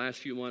away. And the last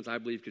few months, I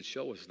believe, could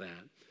show us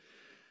that.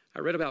 I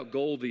read about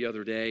gold the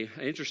other day.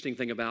 An interesting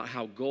thing about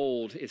how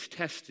gold is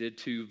tested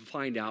to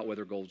find out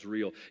whether gold's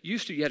real.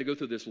 Used to, you had to go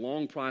through this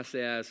long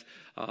process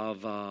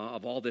of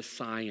all this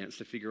science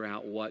to figure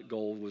out what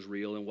gold was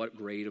real and what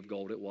grade of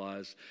gold it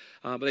was.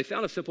 But they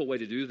found a simple way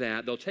to do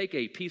that. They'll take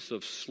a piece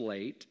of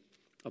slate,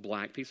 a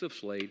black piece of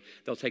slate.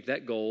 They'll take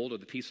that gold or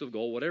the piece of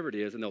gold, whatever it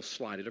is, and they'll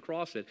slide it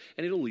across it,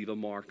 and it'll leave a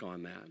mark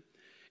on that.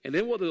 And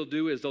then what they'll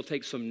do is they'll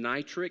take some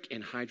nitric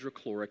and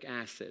hydrochloric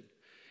acid.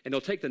 And they'll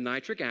take the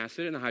nitric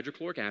acid and the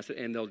hydrochloric acid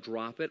and they'll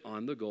drop it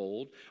on the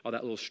gold or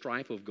that little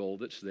stripe of gold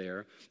that's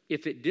there.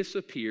 If it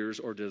disappears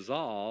or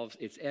dissolves,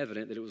 it's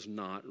evident that it was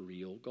not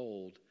real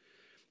gold.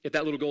 If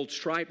that little gold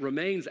stripe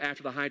remains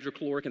after the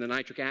hydrochloric and the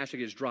nitric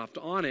acid is dropped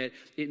on it,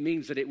 it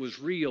means that it was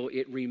real,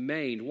 it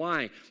remained.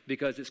 Why?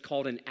 Because it's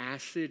called an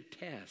acid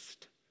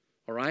test.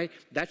 All right?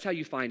 That's how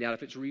you find out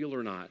if it's real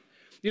or not.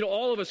 You know,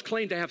 all of us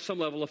claim to have some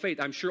level of faith.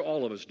 I'm sure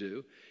all of us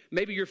do.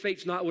 Maybe your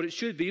faith's not what it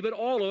should be, but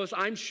all of us,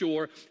 I'm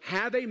sure,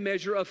 have a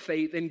measure of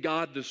faith in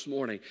God this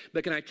morning.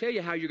 But can I tell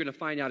you how you're going to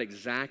find out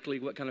exactly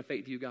what kind of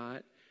faith you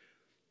got?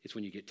 It's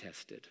when you get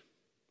tested.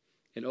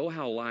 And oh,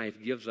 how life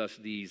gives us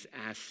these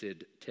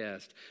acid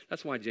tests.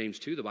 That's why James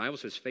 2, the Bible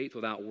says faith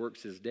without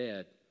works is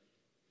dead.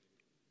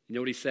 You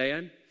know what he's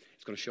saying?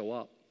 It's going to show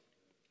up.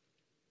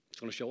 It's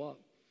going to show up.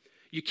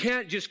 You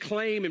can't just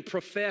claim and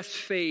profess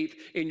faith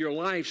in your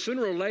life.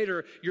 Sooner or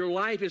later, your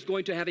life is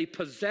going to have a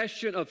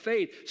possession of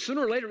faith.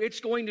 Sooner or later, it's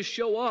going to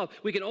show up.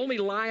 We can only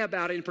lie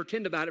about it and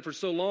pretend about it for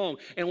so long.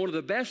 And one of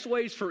the best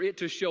ways for it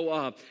to show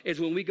up is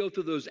when we go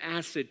through those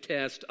acid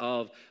tests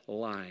of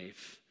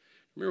life.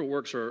 Remember,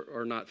 works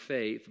are not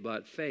faith,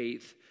 but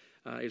faith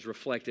is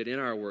reflected in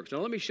our works.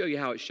 Now, let me show you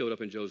how it showed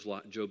up in Job's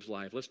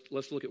life.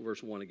 Let's look at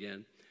verse 1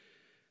 again.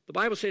 The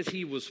Bible says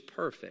he was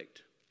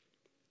perfect.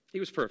 He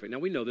was perfect. Now,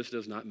 we know this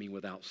does not mean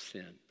without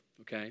sin,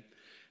 okay?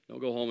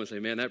 Don't go home and say,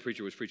 man, that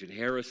preacher was preaching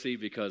heresy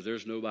because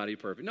there's nobody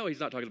perfect. No,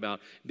 he's not talking about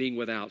being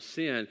without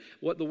sin.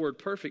 What the word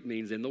perfect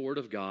means in the Word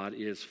of God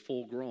is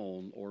full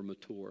grown or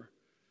mature.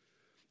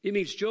 It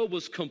means Job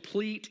was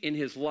complete in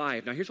his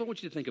life. Now, here's what I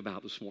want you to think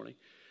about this morning.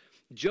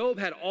 Job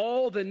had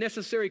all the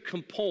necessary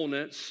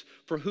components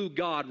for who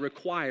God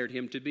required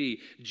him to be.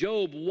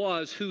 Job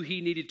was who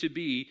he needed to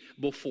be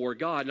before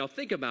God. Now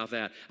think about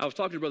that. I was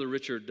talking to Brother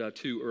Richard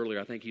too earlier.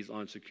 I think he's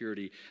on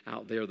security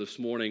out there this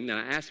morning. And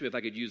I asked him if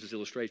I could use this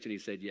illustration. He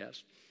said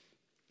yes.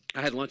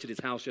 I had lunch at his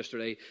house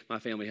yesterday. My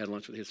family had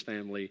lunch with his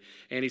family.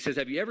 And he says,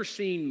 have you ever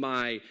seen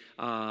my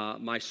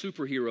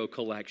superhero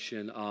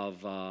collection of,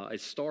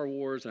 it's Star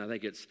Wars, and I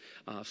think it's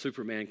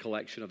Superman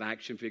collection of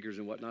action figures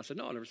and whatnot. I said,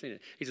 no, I've never seen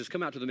it. He says,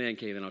 come out to the man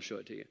cave and I'll show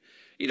it to you.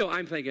 You know,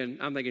 I'm thinking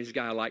he's a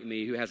guy like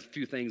me who has a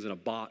few things in a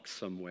box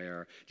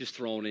somewhere just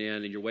thrown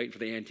in, and you're waiting for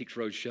the Antiques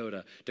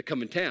Roadshow to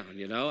come in town,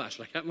 you know. That's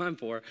what I got mine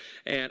for.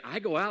 And I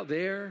go out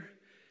there,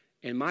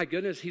 and my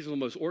goodness, he's one of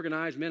the most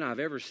organized men I've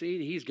ever seen.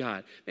 He's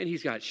got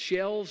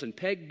shelves and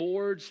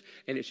pegboards,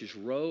 and it's just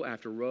row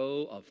after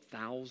row of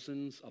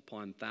thousands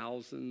upon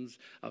thousands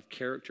of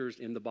characters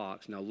in the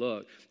box. Now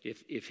look,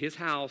 if his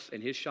house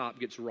and his shop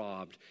gets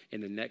robbed in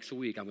the next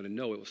week, I'm going to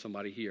know it was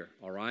somebody here,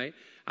 all right?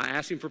 I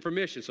asked him for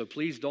permission, so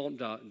please don't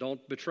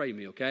betray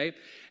me, okay?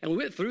 And we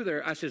went through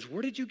there. I says,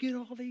 where did you get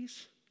all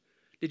these?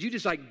 Did you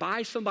just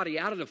buy somebody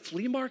out at a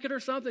flea market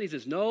or something? He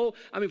says, no.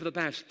 I mean, for the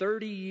past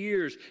 30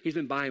 years, he's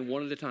been buying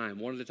one at a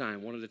time.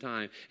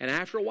 And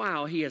after a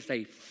while, he has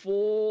a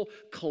full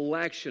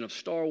collection of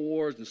Star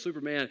Wars and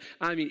Superman.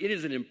 I mean, it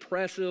is an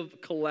impressive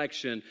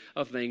collection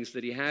of things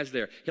that he has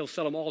there. He'll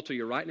sell them all to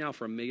you right now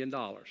for $1 million,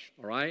 all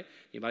right?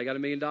 Anybody got $1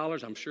 million?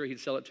 I'm sure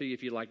he'd sell it to you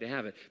if you'd like to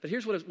have it. But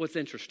here's what's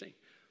interesting.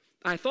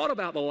 I thought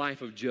about the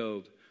life of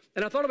Job.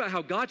 And I thought about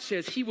how God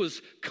says he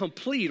was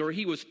complete or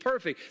he was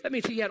perfect. That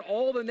means he had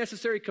all the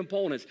necessary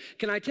components.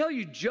 Can I tell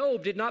you,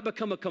 Job did not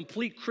become a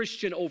complete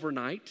Christian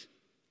overnight.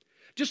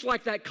 Just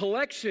like that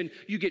collection,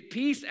 you get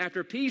piece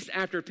after piece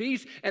after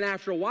piece, and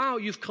after a while,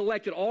 you've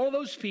collected all of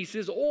those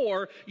pieces,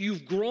 or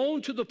you've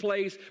grown to the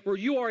place where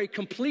you are a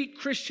complete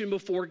Christian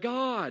before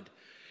God.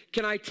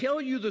 Can I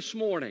tell you this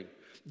morning,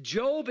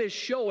 Job is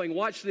showing,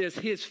 watch this,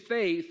 his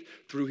faith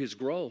through his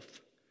growth.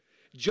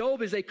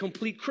 Job is a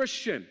complete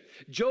Christian.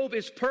 Job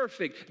is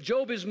perfect.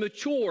 Job is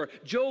mature.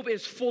 Job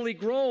is fully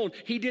grown.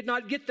 He did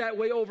not get that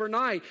way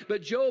overnight,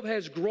 but Job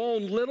has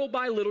grown little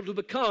by little to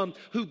become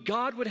who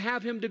God would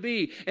have him to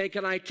be. And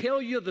can I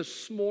tell you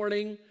this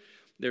morning,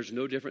 there's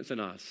no difference in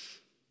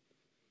us.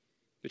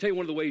 Let me tell you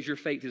one of the ways your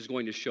faith is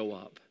going to show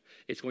up.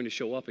 It's going to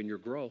show up in your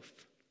growth.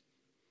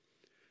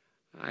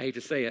 I hate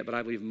to say it, but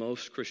I believe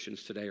most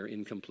Christians today are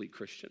incomplete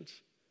Christians.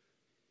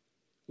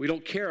 We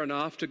don't care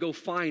enough to go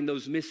find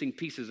those missing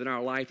pieces in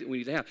our life that we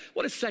need to have.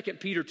 What does 2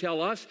 Peter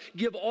tell us?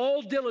 Give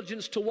all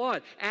diligence to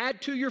what?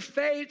 Add to your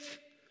faith.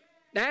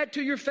 Add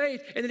to your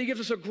faith. And then he gives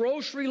us a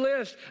grocery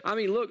list. I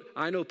mean, look,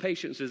 I know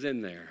patience is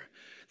in there.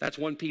 That's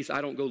one piece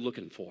I don't go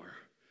looking for.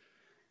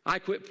 I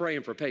quit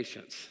praying for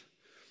patience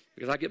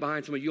because I get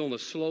behind some of you on the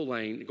slow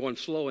lane, going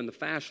slow in the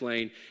fast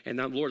lane, and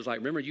the Lord is like,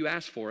 remember, you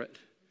asked for it.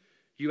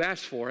 You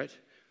asked for it.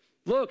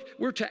 Look,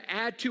 we're to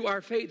add to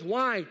our faith.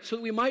 Why? So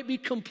that we might be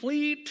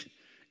complete.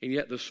 And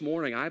yet this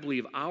morning, I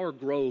believe our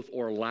growth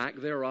or lack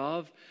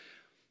thereof,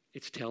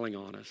 it's telling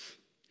on us.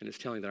 And it's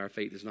telling that our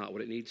faith is not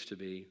what it needs to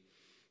be.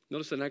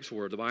 Notice the next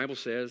word. The Bible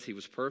says he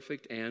was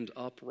perfect and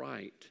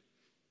upright.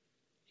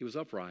 He was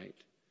upright.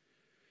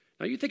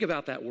 Now you think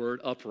about that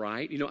word,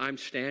 upright. You know, I'm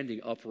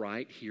standing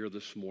upright here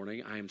this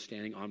morning. I am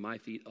standing on my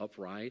feet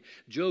upright.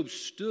 Job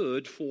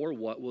stood for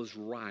what was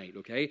right,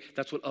 okay?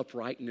 That's what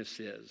uprightness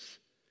is.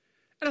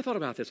 And I thought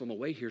about this on the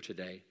way here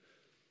today.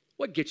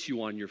 What gets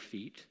you on your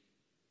feet?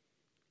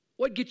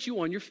 What gets you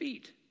on your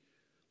feet?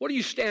 What do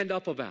you stand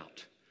up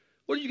about?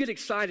 What do you get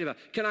excited about?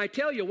 Can I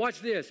tell you,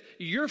 watch this.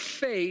 Your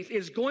faith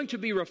is going to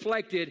be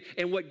reflected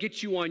in what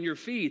gets you on your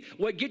feet.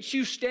 What gets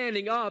you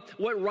standing up,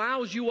 what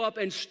riles you up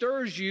and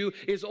stirs you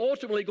is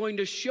ultimately going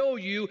to show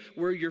you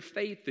where your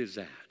faith is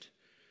at.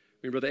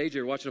 Me and Brother AJ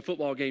were watching a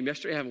football game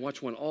yesterday. I haven't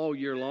watched one all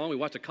year long. We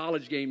watched a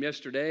college game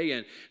yesterday,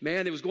 and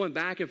man, it was going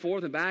back and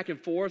forth,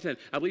 and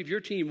I believe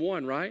your team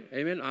won, right?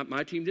 Amen.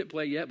 My team didn't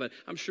play yet, but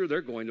I'm sure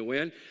they're going to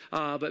win.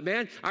 But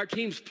man, our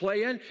team's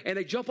playing, and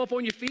they jump up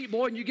on your feet,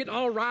 boy, and you get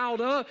all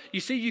riled up. You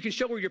see, you can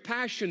show where your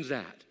passion's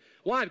at.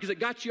 Why? Because it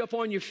got you up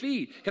on your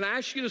feet. Can I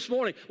ask you this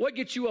morning, what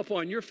gets you up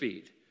on your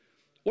feet?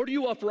 What are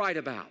you upright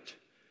about?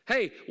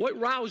 Hey, what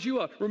riles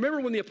you up? Remember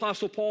when the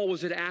Apostle Paul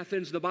was at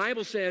Athens, the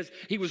Bible says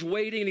he was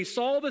waiting and he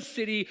saw the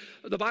city,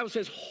 the Bible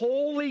says,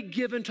 wholly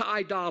given to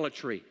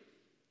idolatry.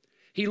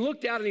 He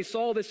looked out and he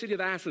saw the city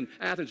of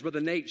Athens. Brother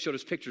Nate showed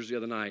us pictures the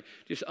other night.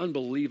 Just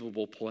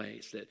unbelievable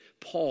place that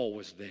Paul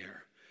was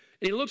there.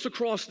 And he looks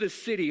across this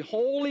city,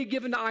 wholly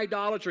given to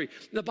idolatry.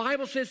 And the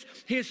Bible says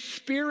his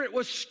spirit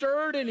was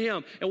stirred in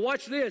him. And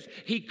watch this,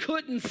 he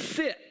couldn't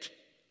sit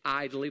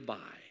idly by.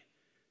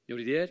 You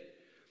know what he did?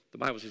 The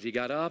Bible says he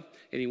got up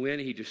and he went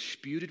and he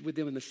disputed with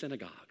them in the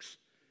synagogues.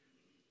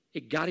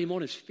 It got him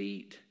on his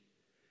feet.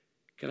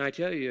 Can I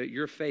tell you,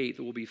 your faith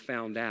will be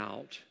found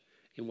out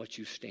in what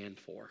you stand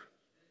for.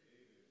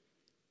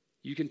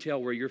 You can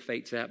tell where your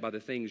faith's at by the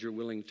things you're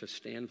willing to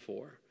stand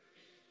for.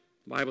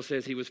 The Bible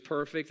says he was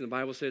perfect, and the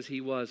Bible says he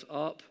was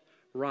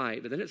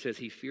upright. But then it says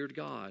he feared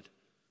God.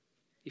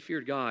 He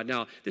feared God.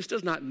 Now, this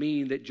does not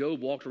mean that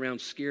Job walked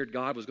around scared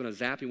God was going to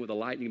zap him with a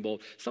lightning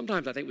bolt.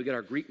 Sometimes I think we get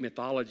our Greek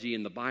mythology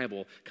in the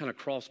Bible kind of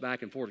cross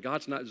back and forth.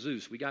 God's not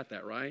Zeus. We got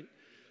that, right?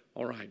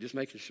 All right, just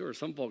making sure.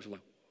 Some folks are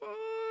like,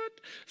 what?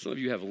 Some of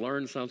you have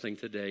learned something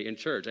today in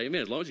church.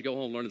 Amen. As long as you go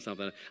home learning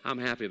something, I'm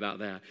happy about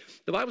that.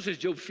 The Bible says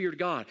Job feared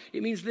God.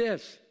 It means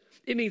this.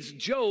 It means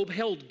Job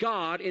held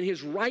God in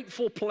his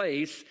rightful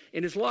place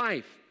in his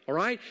life. All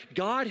right?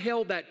 God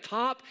held that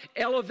top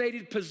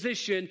elevated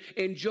position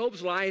in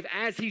Job's life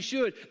as he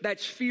should.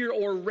 That's fear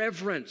or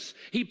reverence.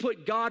 He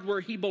put God where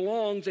he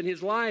belongs in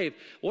his life.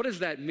 What does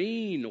that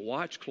mean?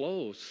 Watch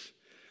close.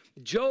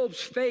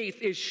 Job's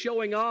faith is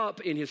showing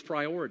up in his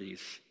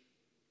priorities.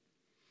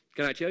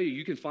 Can I tell you,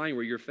 you can find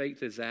where your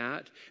faith is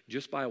at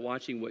just by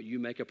watching what you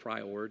make a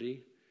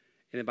priority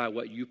and by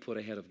what you put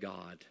ahead of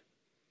God.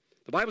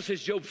 The Bible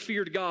says Job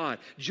feared God.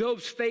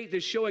 Job's faith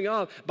is showing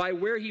up by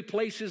where he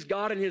places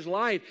God in his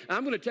life.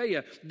 I'm going to tell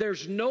you,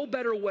 there's no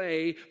better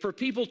way for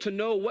people to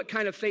know what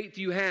kind of faith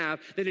you have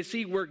than to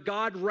see where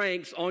God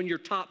ranks on your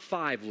top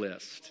 5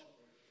 list.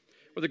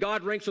 Whether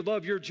God ranks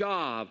above your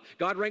job,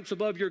 God ranks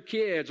above your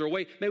kids, or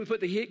maybe we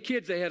put the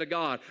kids ahead of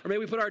God, or maybe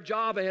we put our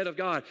job ahead of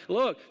God.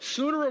 Look,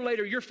 sooner or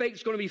later, your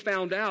faith's going to be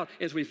found out.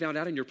 As we found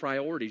out in your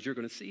priorities, you're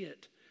going to see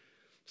it.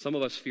 Some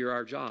of us fear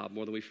our job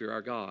more than we fear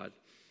our God.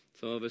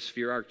 Some of us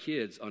fear our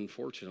kids,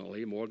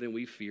 unfortunately, more than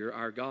we fear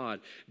our God.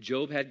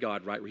 Job had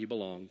God right where he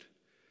belonged.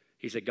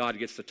 He said God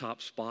gets the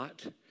top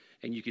spot,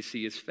 and you can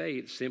see his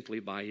faith simply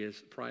by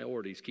his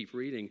priorities. Keep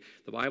reading.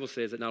 The Bible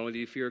says that not only did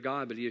he fear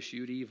God, but he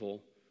eschewed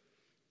evil.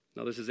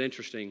 Now, this is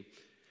interesting.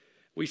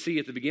 We see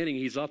at the beginning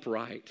he's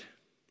upright,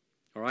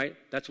 all right?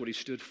 That's what he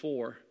stood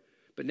for.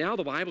 But now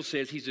the Bible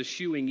says he's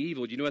eschewing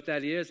evil. Do you know what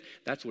that is?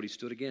 That's what he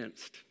stood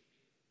against.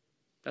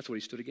 That's what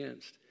he stood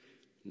against.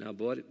 Now,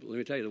 bud, let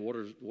me tell you,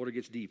 the water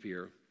gets deep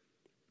here.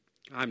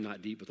 I'm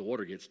not deep, but the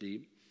water gets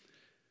deep.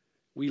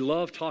 We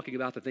love talking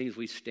about the things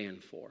we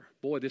stand for.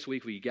 Boy, this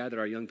week we gathered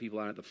our young people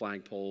out at the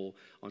flagpole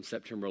on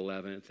September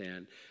 11th,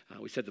 and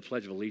we said the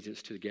Pledge of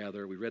Allegiance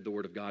together. We read the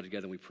Word of God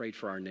together, and we prayed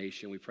for our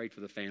nation. We prayed for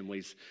the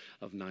families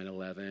of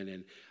 9/11,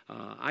 and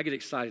I get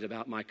excited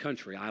about my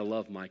country. I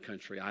love my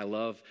country. I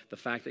love the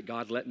fact that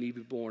God let me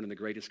be born in the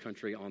greatest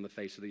country on the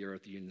face of the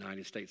earth, the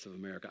United States of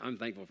America. I'm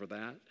thankful for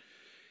that.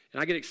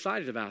 And I get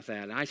excited about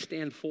that, and I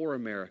stand for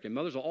America. And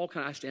mothers of all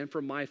kinds, I stand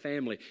for my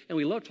family. And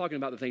we love talking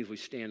about the things we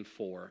stand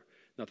for.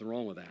 Nothing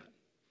wrong with that.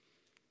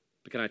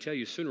 But can I tell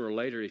you, sooner or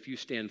later, if you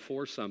stand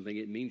for something,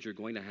 it means you're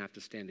going to have to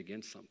stand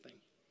against something.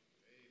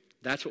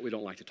 That's what we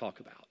don't like to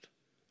talk about,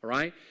 all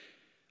right?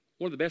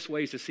 One of the best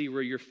ways to see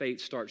where your faith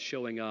starts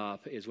showing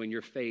up is when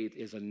your faith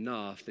is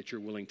enough that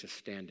you're willing to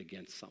stand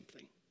against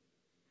something.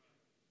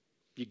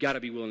 You've got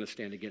to be willing to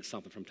stand against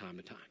something from time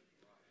to time.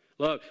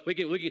 Look,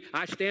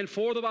 I stand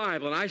for the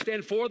Bible, and I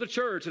stand for the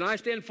church, and I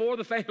stand for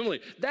the family.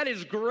 That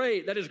is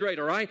great. That is great,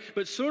 all right?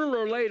 But sooner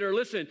or later,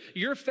 listen,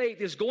 your faith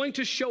is going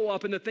to show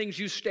up in the things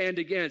you stand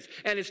against.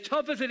 And as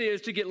tough as it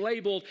is to get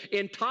labeled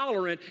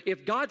intolerant,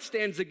 if God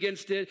stands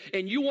against it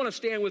and you want to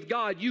stand with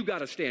God, you got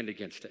to stand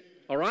against it,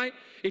 all right?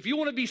 If you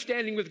want to be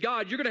standing with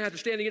God, you're going to have to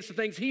stand against the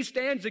things he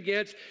stands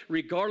against,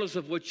 regardless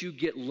of what you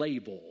get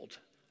labeled,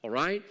 all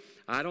right?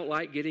 I don't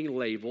like getting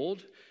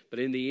labeled. But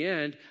in the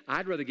end,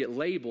 I'd rather get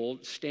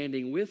labeled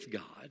standing with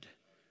God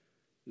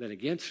than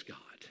against God.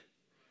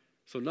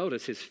 So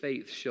notice his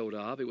faith showed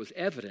up. It was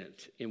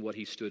evident in what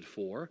he stood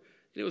for,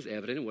 and it was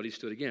evident in what he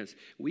stood against.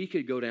 We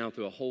could go down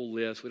through a whole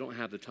list. We don't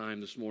have the time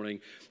this morning.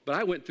 But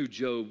I went through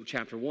Job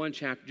chapter 1,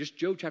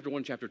 Job chapter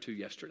 1, chapter 2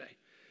 yesterday.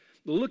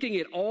 Looking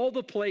at all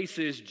the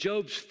places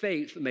Job's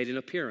faith made an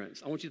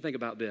appearance. I want you to think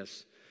about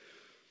this.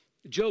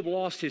 Job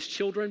lost his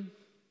children.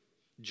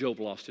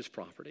 Job lost his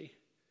property.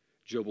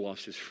 Job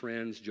lost his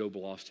friends. Job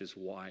lost his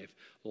wife.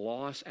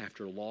 Loss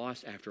after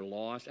loss after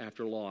loss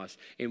after loss.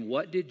 And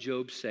what did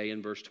Job say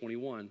in verse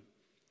 21?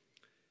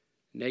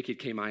 Naked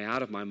came I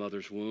out of my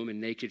mother's womb, and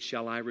naked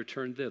shall I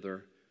return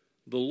thither.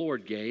 The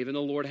Lord gave, and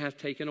the Lord hath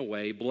taken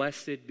away.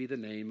 Blessed be the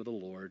name of the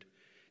Lord.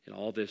 In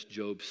all this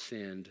Job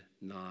sinned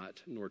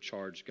not, nor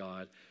charged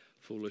God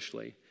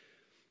foolishly.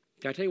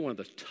 Can I tell you one of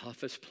the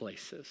toughest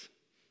places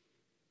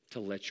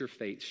to let your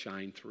faith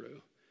shine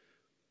through?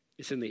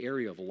 It's in the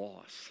area of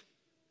loss.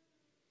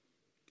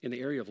 In the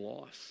area of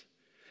loss.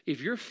 If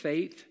your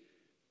faith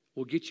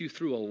will get you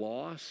through a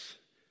loss,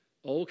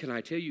 oh, can I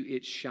tell you,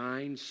 it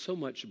shines so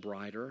much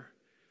brighter,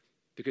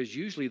 because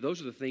usually those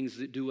are the things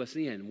that do us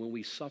in when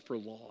we suffer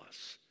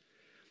loss.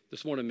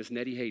 This morning, Miss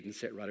Nettie Hayden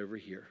sat right over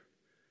here.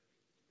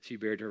 She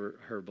buried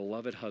her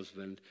beloved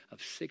husband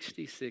of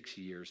 66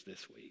 years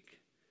this week.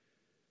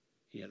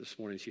 Yeah, this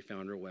morning she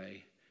found her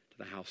way to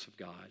the house of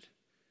God,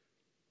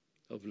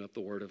 opened up the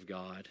Word of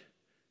God,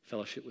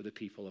 fellowship with the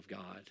people of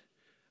God.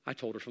 I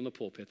told her from the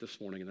pulpit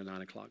this morning in the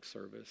 9 o'clock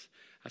service,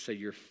 I said,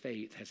 your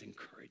faith has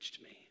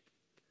encouraged me.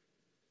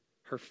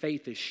 Her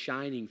faith is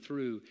shining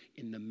through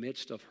in the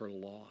midst of her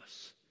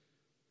loss.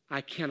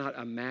 I cannot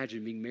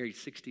imagine being married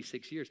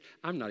 66 years.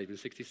 I'm not even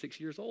 66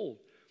 years old.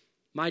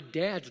 My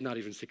dad's not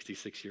even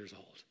 66 years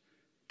old.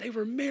 They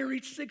were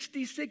married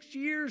 66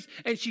 years.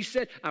 And she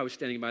said, I was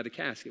standing by the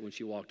casket when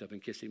she walked up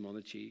and kissed him on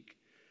the cheek.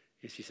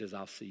 And she says,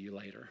 I'll see you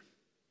later.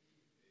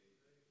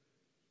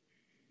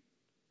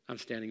 I'm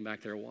standing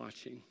back there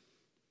watching.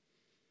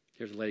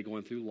 Here's a lady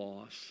going through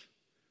loss.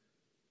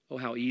 Oh,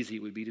 how easy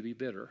it would be to be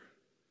bitter.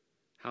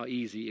 How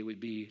easy it would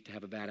be to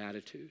have a bad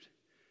attitude.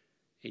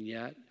 And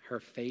yet, her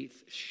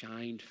faith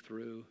shined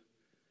through.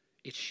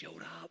 It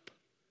showed up.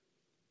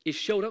 It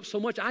showed up so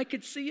much I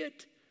could see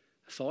it.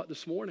 I saw it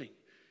this morning.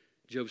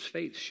 Job's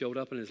faith showed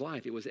up in his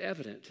life. It was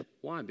evident.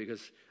 Why?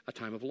 Because a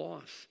time of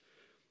loss.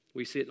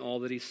 We see it in all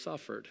that he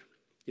suffered.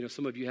 You know,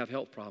 some of you have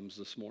health problems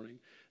this morning.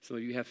 Some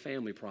of you have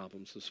family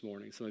problems this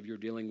morning. Some of you are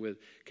dealing with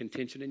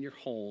contention in your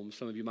home.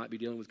 Some of you might be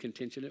dealing with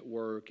contention at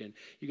work. And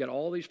you got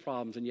all these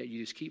problems, and yet you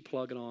just keep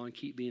plugging on,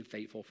 keep being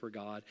faithful for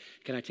God.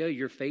 Can I tell you,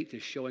 your faith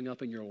is showing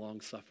up in your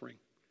long suffering.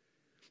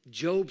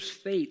 Job's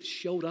faith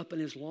showed up in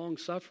his long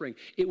suffering.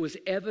 It was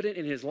evident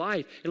in his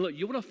life. And look,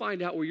 you want to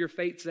find out where your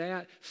faith's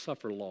at?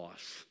 Suffer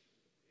loss.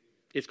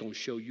 It's going to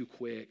show you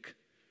quick.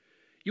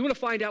 You want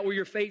to find out where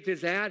your faith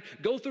is at?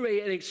 Go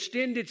through an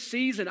extended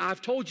season.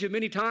 I've told you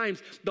many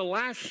times, the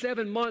last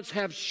 7 months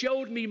have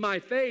showed me my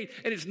faith,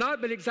 and it's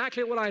not been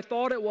exactly what I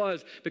thought it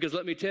was. Because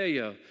let me tell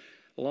you,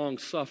 long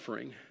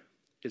suffering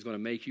is going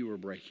to make you or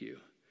break you.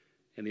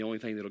 And the only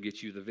thing that will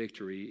get you the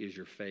victory is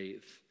your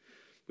faith.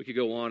 We could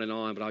go on,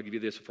 but I'll give you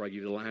this before I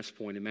give you the last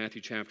point. In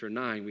Matthew chapter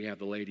 9, we have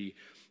the lady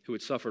who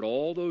had suffered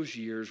all those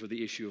years with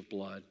the issue of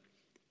blood.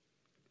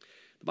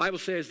 The Bible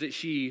says that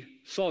she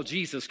saw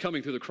Jesus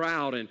coming through the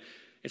crowd and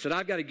said,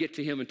 I've got to get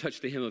to him and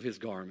touch the hem of his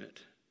garment.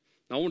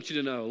 Now, I want you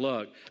to know,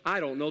 look, I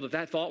don't know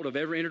that thought would have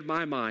ever entered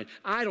my mind.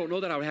 I don't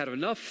know that I would have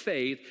enough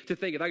faith to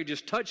think if I could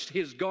just touch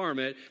his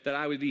garment that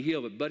I would be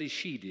healed. But buddy,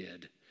 she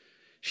did.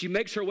 She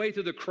makes her way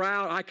through the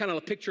crowd. I kind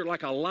of picture her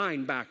like a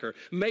linebacker,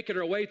 making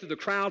her way through the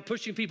crowd,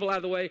 pushing people out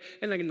of the way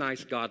in a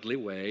nice, godly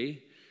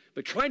way.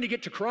 But trying to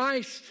get to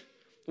Christ.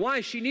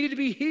 Why? She needed to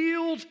be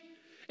healed.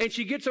 And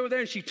she gets over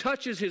there and she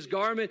touches his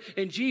garment,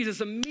 and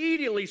Jesus,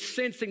 immediately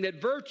sensing that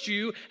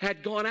virtue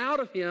had gone out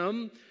of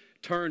him,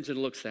 turns and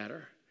looks at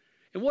her.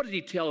 And what did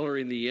he tell her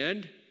in the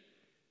end?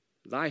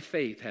 Thy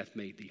faith hath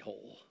made thee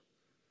whole.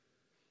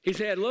 He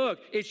said, look,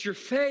 it's your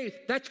faith.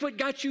 That's what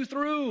got you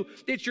through.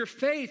 It's your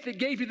faith that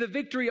gave you the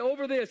victory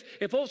over this.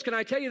 And folks, can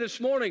I tell you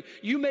this morning,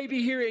 you may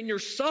be here and you're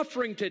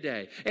suffering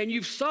today. And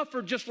you've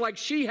suffered just like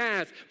she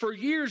has for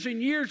years and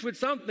years with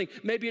something.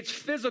 Maybe it's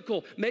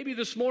physical. Maybe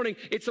this morning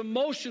it's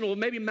emotional.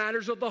 Maybe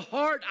matters of the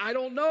heart. I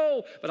don't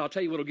know. But I'll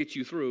tell you what will get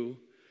you through.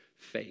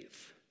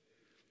 Faith.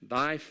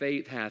 Thy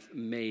faith hath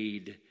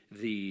made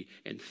thee.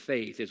 And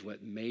faith is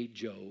what made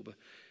Job.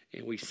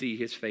 And we see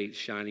his faith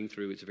shining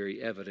through. It's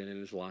very evident in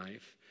his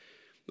life.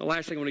 The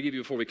last thing I want to give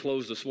you before we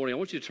close this morning, I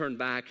want you to turn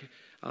back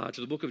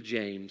to the book of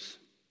James.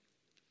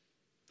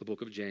 The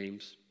book of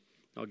James.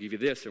 I'll give you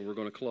this and we're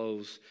going to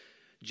close.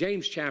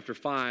 James chapter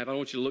 5, I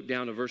want you to look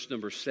down to verse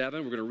number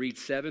 7. We're going to read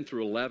 7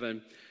 through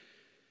 11.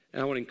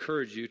 And I want to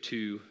encourage you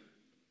to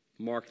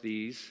mark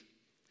these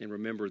and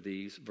remember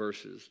these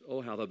verses.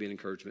 Oh, how they'll be an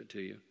encouragement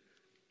to you.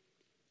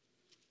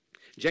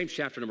 James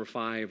chapter number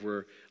 5,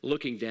 we're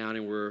looking down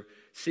and we're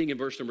seeing in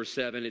verse number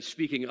 7, it's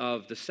speaking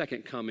of the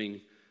second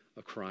coming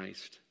of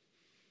Christ.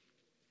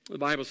 The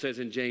Bible says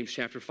in James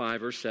chapter 5,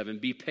 verse 7,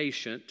 be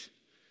patient,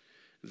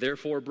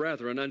 therefore,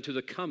 brethren, unto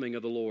the coming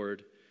of the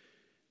Lord.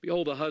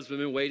 Behold, the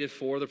husbandman waiteth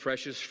for the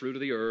precious fruit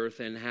of the earth,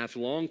 and hath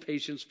long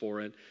patience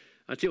for it,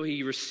 until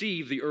he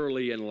receive the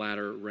early and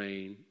latter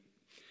rain.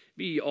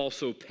 Be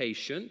also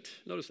patient.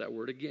 Notice that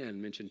word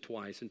again, mentioned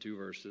twice in 2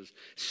 verses.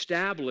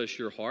 Establish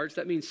your hearts.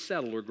 That means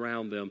settle or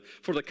ground them.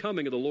 For the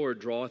coming of the Lord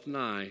draweth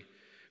nigh.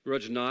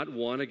 Grudge not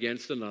one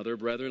against another,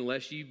 brethren,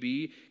 lest ye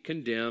be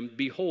condemned.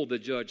 Behold, the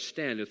judge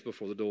standeth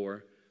before the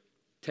door.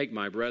 Take,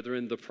 my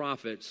brethren, the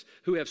prophets,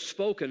 who have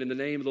spoken in the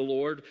name of the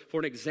Lord, for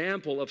an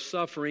example of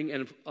suffering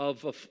and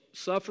of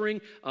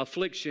suffering,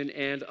 affliction,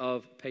 and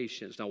of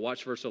patience. Now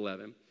watch verse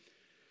 11.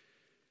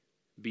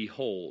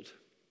 Behold,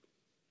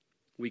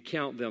 we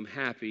count them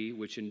happy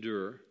which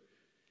endure.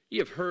 Ye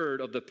have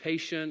heard of the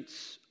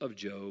patience of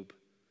Job,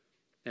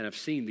 and have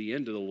seen the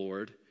end of the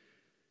Lord,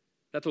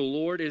 that the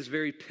Lord is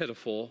very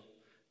pitiful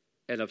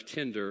and of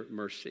tender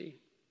mercy.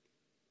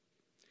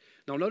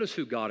 Now notice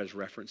who God is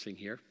referencing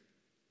here.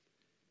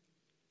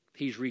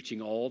 He's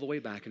reaching all the way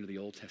back into the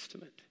Old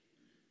Testament. And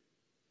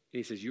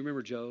he says, you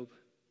remember Job?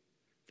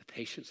 The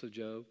patience of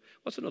Job?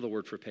 What's another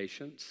word for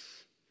patience?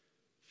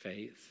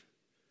 Faith.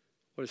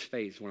 What is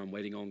faith? When I'm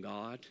waiting on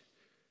God.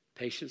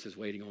 Patience is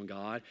waiting on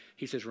God.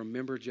 He says,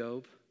 remember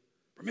Job?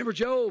 Remember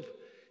Job.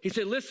 He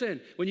said,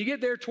 listen, when you get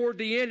there toward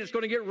the end, it's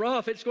going to get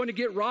rough. It's going to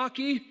get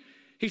rocky.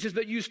 He says,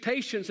 but use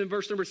patience in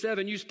verse number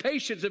 7. Use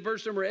patience in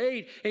verse number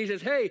 8. And he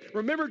says, hey,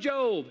 remember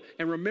Job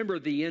and remember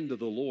the end of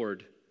the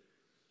Lord.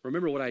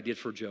 Remember what I did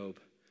for Job.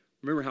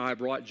 Remember how I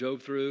brought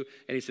Job through?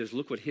 And he says,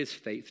 look what his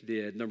faith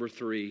did. Number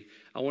 3,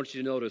 I want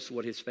you to notice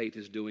what his faith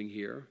is doing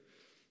here.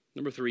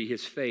 Number 3,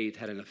 his faith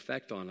had an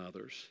effect on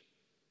others.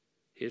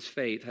 His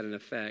faith had an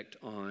effect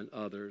on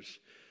others.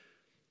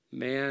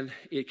 Man,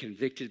 it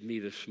convicted me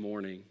this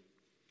morning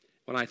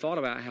when I thought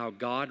about how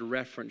God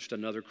referenced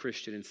another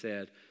Christian and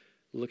said,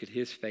 look at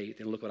his faith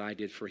and look what I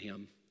did for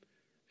him.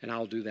 And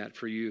I'll do that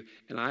for you.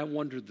 And I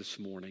wondered this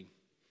morning,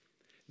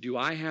 do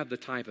I have the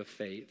type of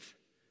faith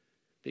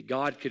that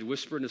God could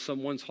whisper into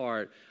someone's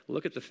heart,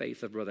 look at the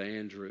faith of Brother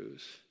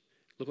Andrews.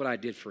 Look what I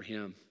did for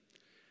him.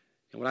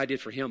 And what I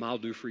did for him, I'll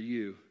do for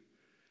you.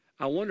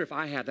 I wonder if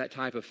I have that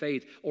type of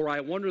faith, or I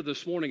wonder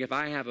this morning if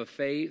I have a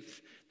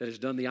faith that has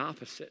done the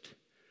opposite.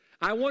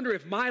 I wonder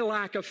if my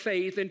lack of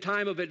faith in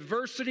time of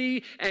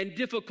adversity and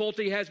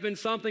difficulty has been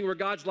something where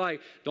God's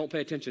like, don't pay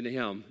attention to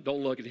him.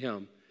 Don't look at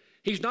him.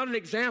 He's not an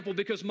example,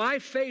 because my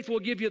faith will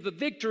give you the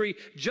victory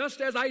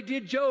just as I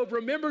did Job.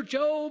 Remember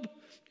Job?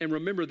 And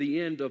remember the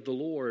end of the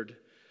Lord.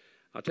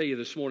 I'll tell you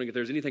this morning, if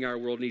there's anything our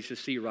world needs to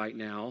see right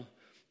now,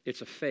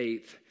 it's a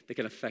faith that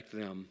can affect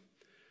them.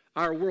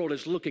 Our world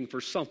is looking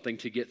for something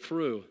to get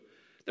through.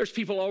 There's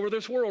people all over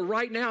this world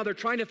right now, they're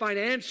trying to find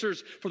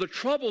answers for the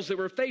troubles that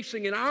we're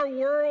facing in our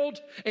world,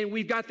 and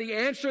we've got the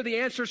answer. The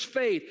answer is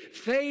faith.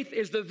 Faith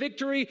is the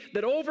victory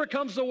that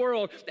overcomes the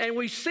world, and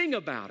we sing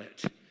about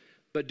it.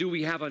 But do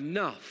we have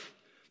enough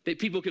that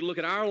people can look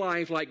at our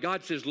life like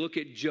God says, look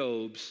at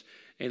Job's,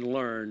 and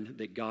learn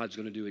that God's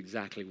going to do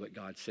exactly what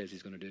God says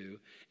he's going to do,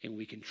 and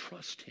we can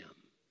trust him.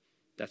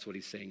 That's what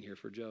he's saying here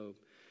for Job.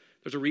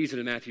 There's a reason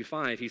in Matthew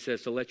 5, he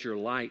says to let your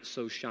light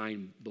so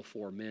shine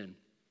before men.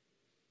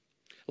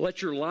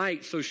 Let your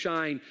light so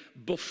shine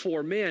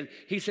before men.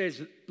 He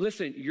says,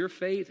 listen, your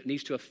faith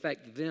needs to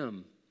affect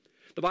them.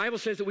 The Bible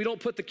says that we don't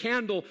put the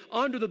candle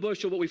under the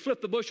bushel, but we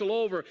flip the bushel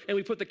over and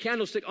we put the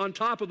candlestick on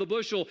top of the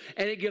bushel,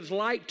 and it gives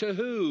light to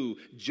who?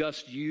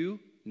 Just you?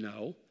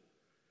 No.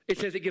 It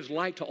says it gives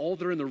light to all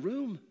that are in the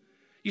room.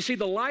 You see,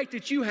 the light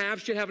that you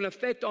have should have an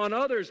effect on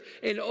others.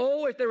 And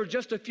oh, if there were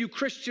just a few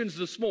Christians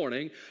this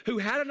morning who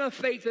had enough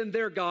faith in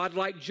their God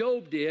like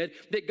Job did,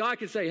 that God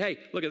could say, hey,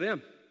 look at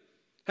them.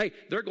 Hey,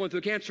 they're going through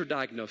a cancer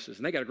diagnosis,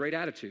 and they got a great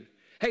attitude.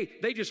 Hey,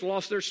 they just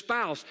lost their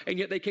spouse, and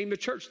yet they came to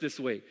church this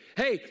week.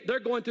 Hey, they're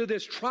going through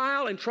this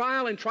trial and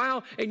trial and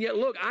trial, and yet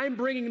look, I'm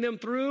bringing them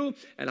through,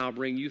 and I'll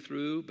bring you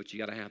through, but you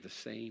got to have the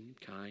same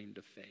kind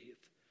of faith.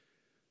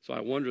 So I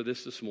wonder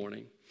this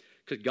morning,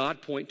 could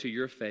God point to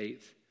your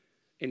faith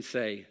and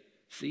say,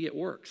 see, it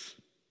works.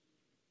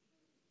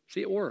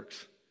 See, it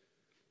works.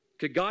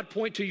 Could God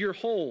point to your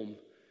home?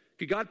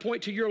 Could God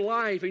point to your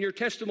life and your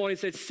testimony and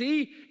say,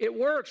 see, it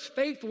works.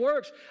 Faith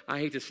works. I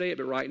hate to say it,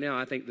 but right now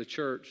I think the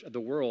church, the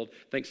world,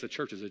 thinks the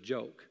church is a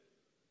joke.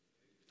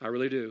 I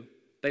really do.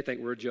 They think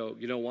we're a joke.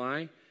 You know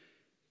why?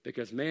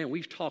 Because, man,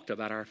 we've talked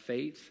about our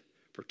faith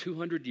for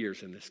 200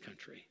 years in this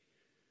country,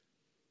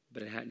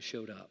 but it hadn't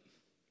showed up.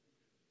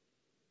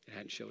 It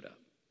hadn't showed up.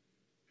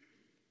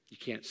 You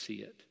can't see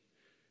it.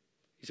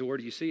 You say, where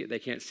do you see it? They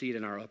can't see it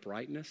in our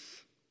uprightness.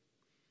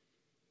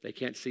 They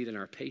can't see it in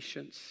our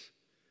patience.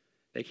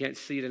 They can't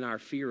see it in our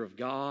fear of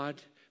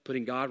God,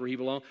 putting God where he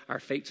belongs. Our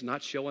faith's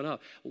not showing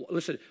up.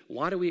 Listen,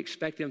 why do we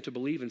expect them to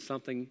believe in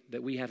something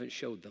that we haven't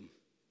showed them?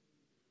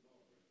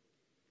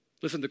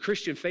 Listen, the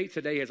Christian faith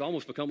today has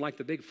almost become like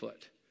the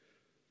Bigfoot.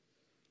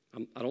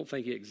 I don't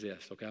think he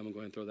exists, okay? I'm going to go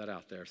ahead and throw that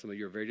out there. Some of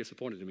you are very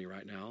disappointed in me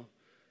right now.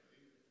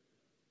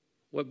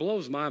 What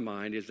blows my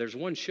mind is there's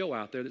one show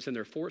out there that's in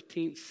their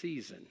 14th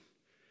season.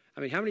 I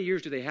mean, how many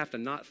years do they have to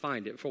not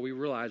find it before we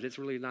realize it's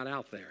really not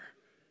out there?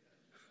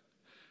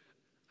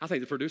 I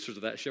think the producers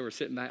of that show are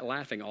sitting back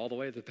laughing all the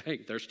way to the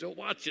bank. They're still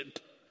watching.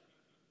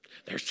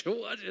 They're still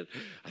watching.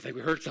 I think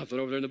we heard something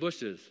over there in the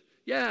bushes.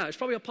 Yeah, it's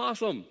probably a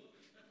possum,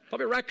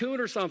 probably a raccoon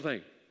or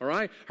something, all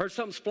right? Heard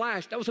something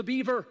splash. That was a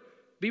beaver.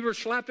 Beavers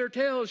slap their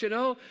tails, you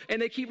know,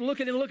 and they keep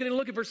looking and looking and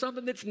looking for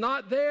something that's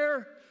not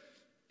there.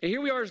 And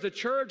here we are as the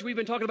church. We've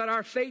been talking about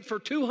our faith for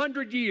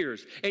 200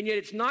 years, and yet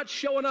it's not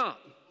showing up.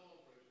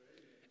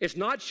 It's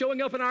not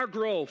showing up in our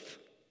growth.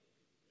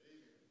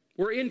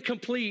 We're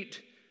incomplete.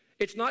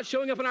 It's not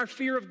showing up in our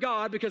fear of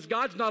God because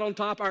God's not on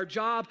top. Our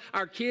job,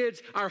 our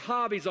kids, our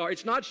hobbies are.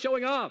 It's not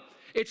showing up.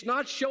 It's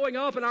not showing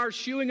up in our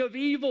shewing of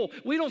evil.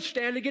 We don't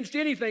stand against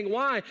anything.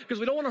 Why? Because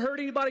we don't want to hurt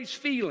anybody's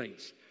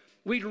feelings.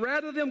 We'd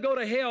rather them go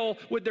to hell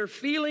with their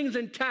feelings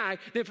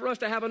intact than for us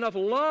to have enough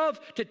love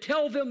to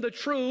tell them the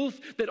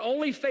truth that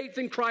only faith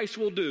in Christ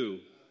will do.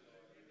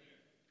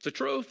 It's the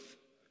truth.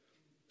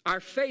 Our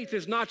faith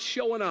is not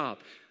showing up.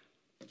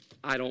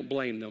 I don't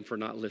blame them for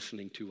not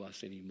listening to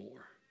us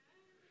anymore.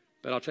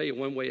 But I'll tell you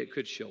one way it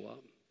could show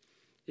up.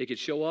 It could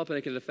show up and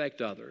it could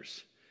affect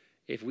others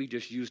if we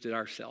just used it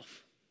ourselves.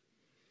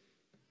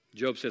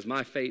 Job says,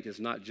 my faith is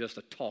not just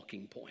a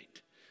talking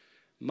point.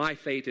 My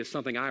faith is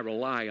something I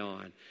rely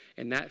on.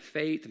 And that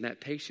faith and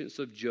that patience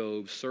of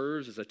Job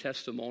serves as a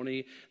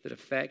testimony that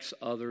affects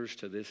others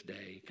to this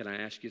day. Can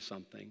I ask you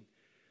something?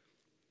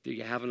 Do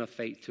you have enough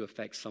faith to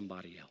affect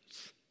somebody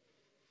else?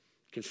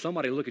 Can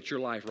somebody look at your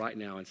life right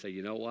now and say,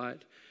 you know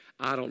what?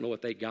 I don't know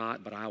what they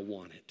got, but I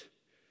want it.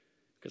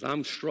 Because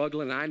I'm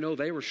struggling, and I know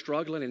they were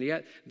struggling, and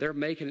yet they're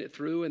making it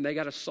through, and they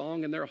got a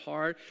song in their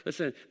heart.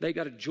 Listen, they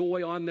got a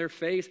joy on their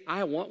face.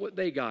 I want what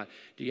they got.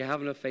 Do you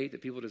have enough faith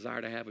that people desire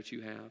to have what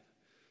you have?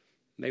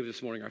 Maybe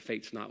this morning our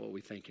faith's not what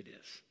we think it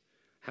is.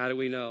 How do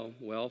we know?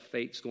 Well,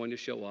 faith's going to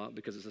show up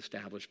because it's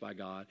established by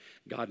God.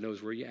 God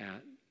knows where you're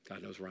at.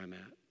 God knows where I'm at.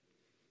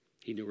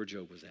 He knew where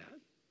Job was at.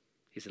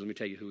 He said, let me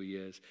tell you who he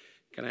is.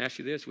 Can I ask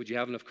you this? Would you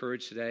have enough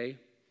courage today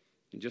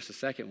In just a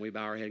second, we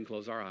bow our head and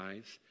close our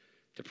eyes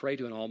to pray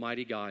to an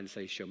almighty God and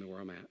say, show me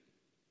where I'm at.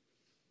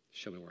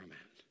 Show me where I'm at.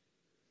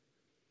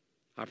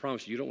 I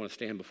promise you don't want to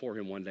stand before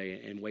him one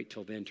day and wait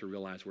till then to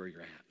realize where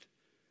you're at.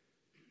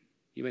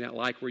 You may not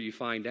like where you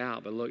find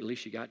out, but look, at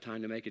least you got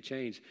time to make a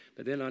change.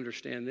 But then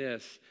understand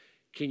this.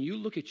 Can you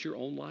look at your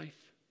own life?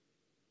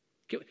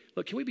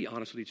 Can we be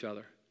honest with each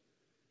other?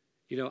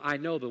 You know, I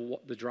know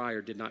the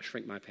dryer did not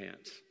shrink my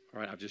pants. All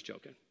right, I'm just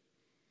joking.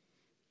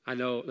 I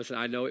know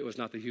it was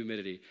not the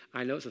humidity.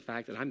 I know it's the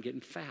fact that I'm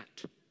getting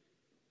fat.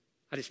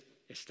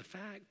 It's the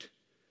fact.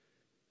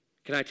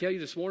 Can I tell you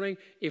this morning,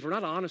 if we're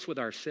not honest with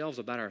ourselves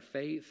about our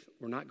faith,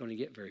 we're not going to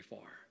get very far.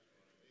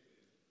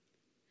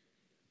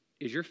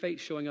 Is your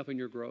faith showing up in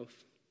your growth?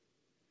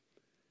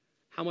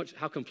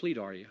 How complete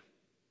are you?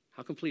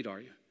 How complete are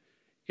you?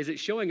 Is it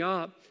showing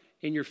up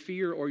in your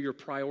fear or your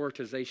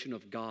prioritization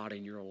of God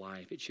in your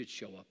life? It should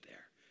show up there.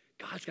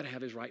 God's got to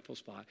have his rightful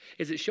spot.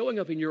 Is it showing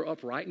up in your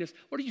uprightness?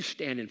 What are you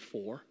standing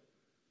for?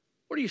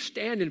 What are you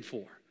standing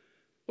for?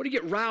 What do you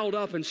get riled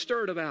up and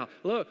stirred about?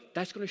 Look,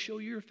 that's going to show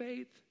you your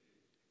faith.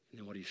 And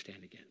then what do you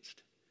stand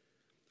against?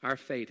 Our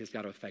faith has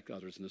got to affect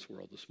others in this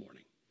world this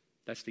morning.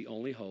 That's the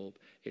only hope.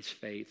 It's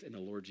faith in the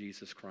Lord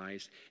Jesus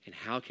Christ. And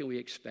how can we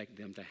expect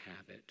them to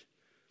have it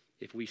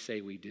if we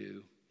say we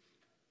do,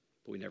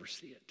 but we never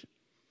see it?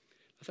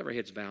 Let's have our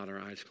heads bowed and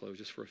our eyes closed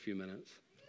just for a few minutes.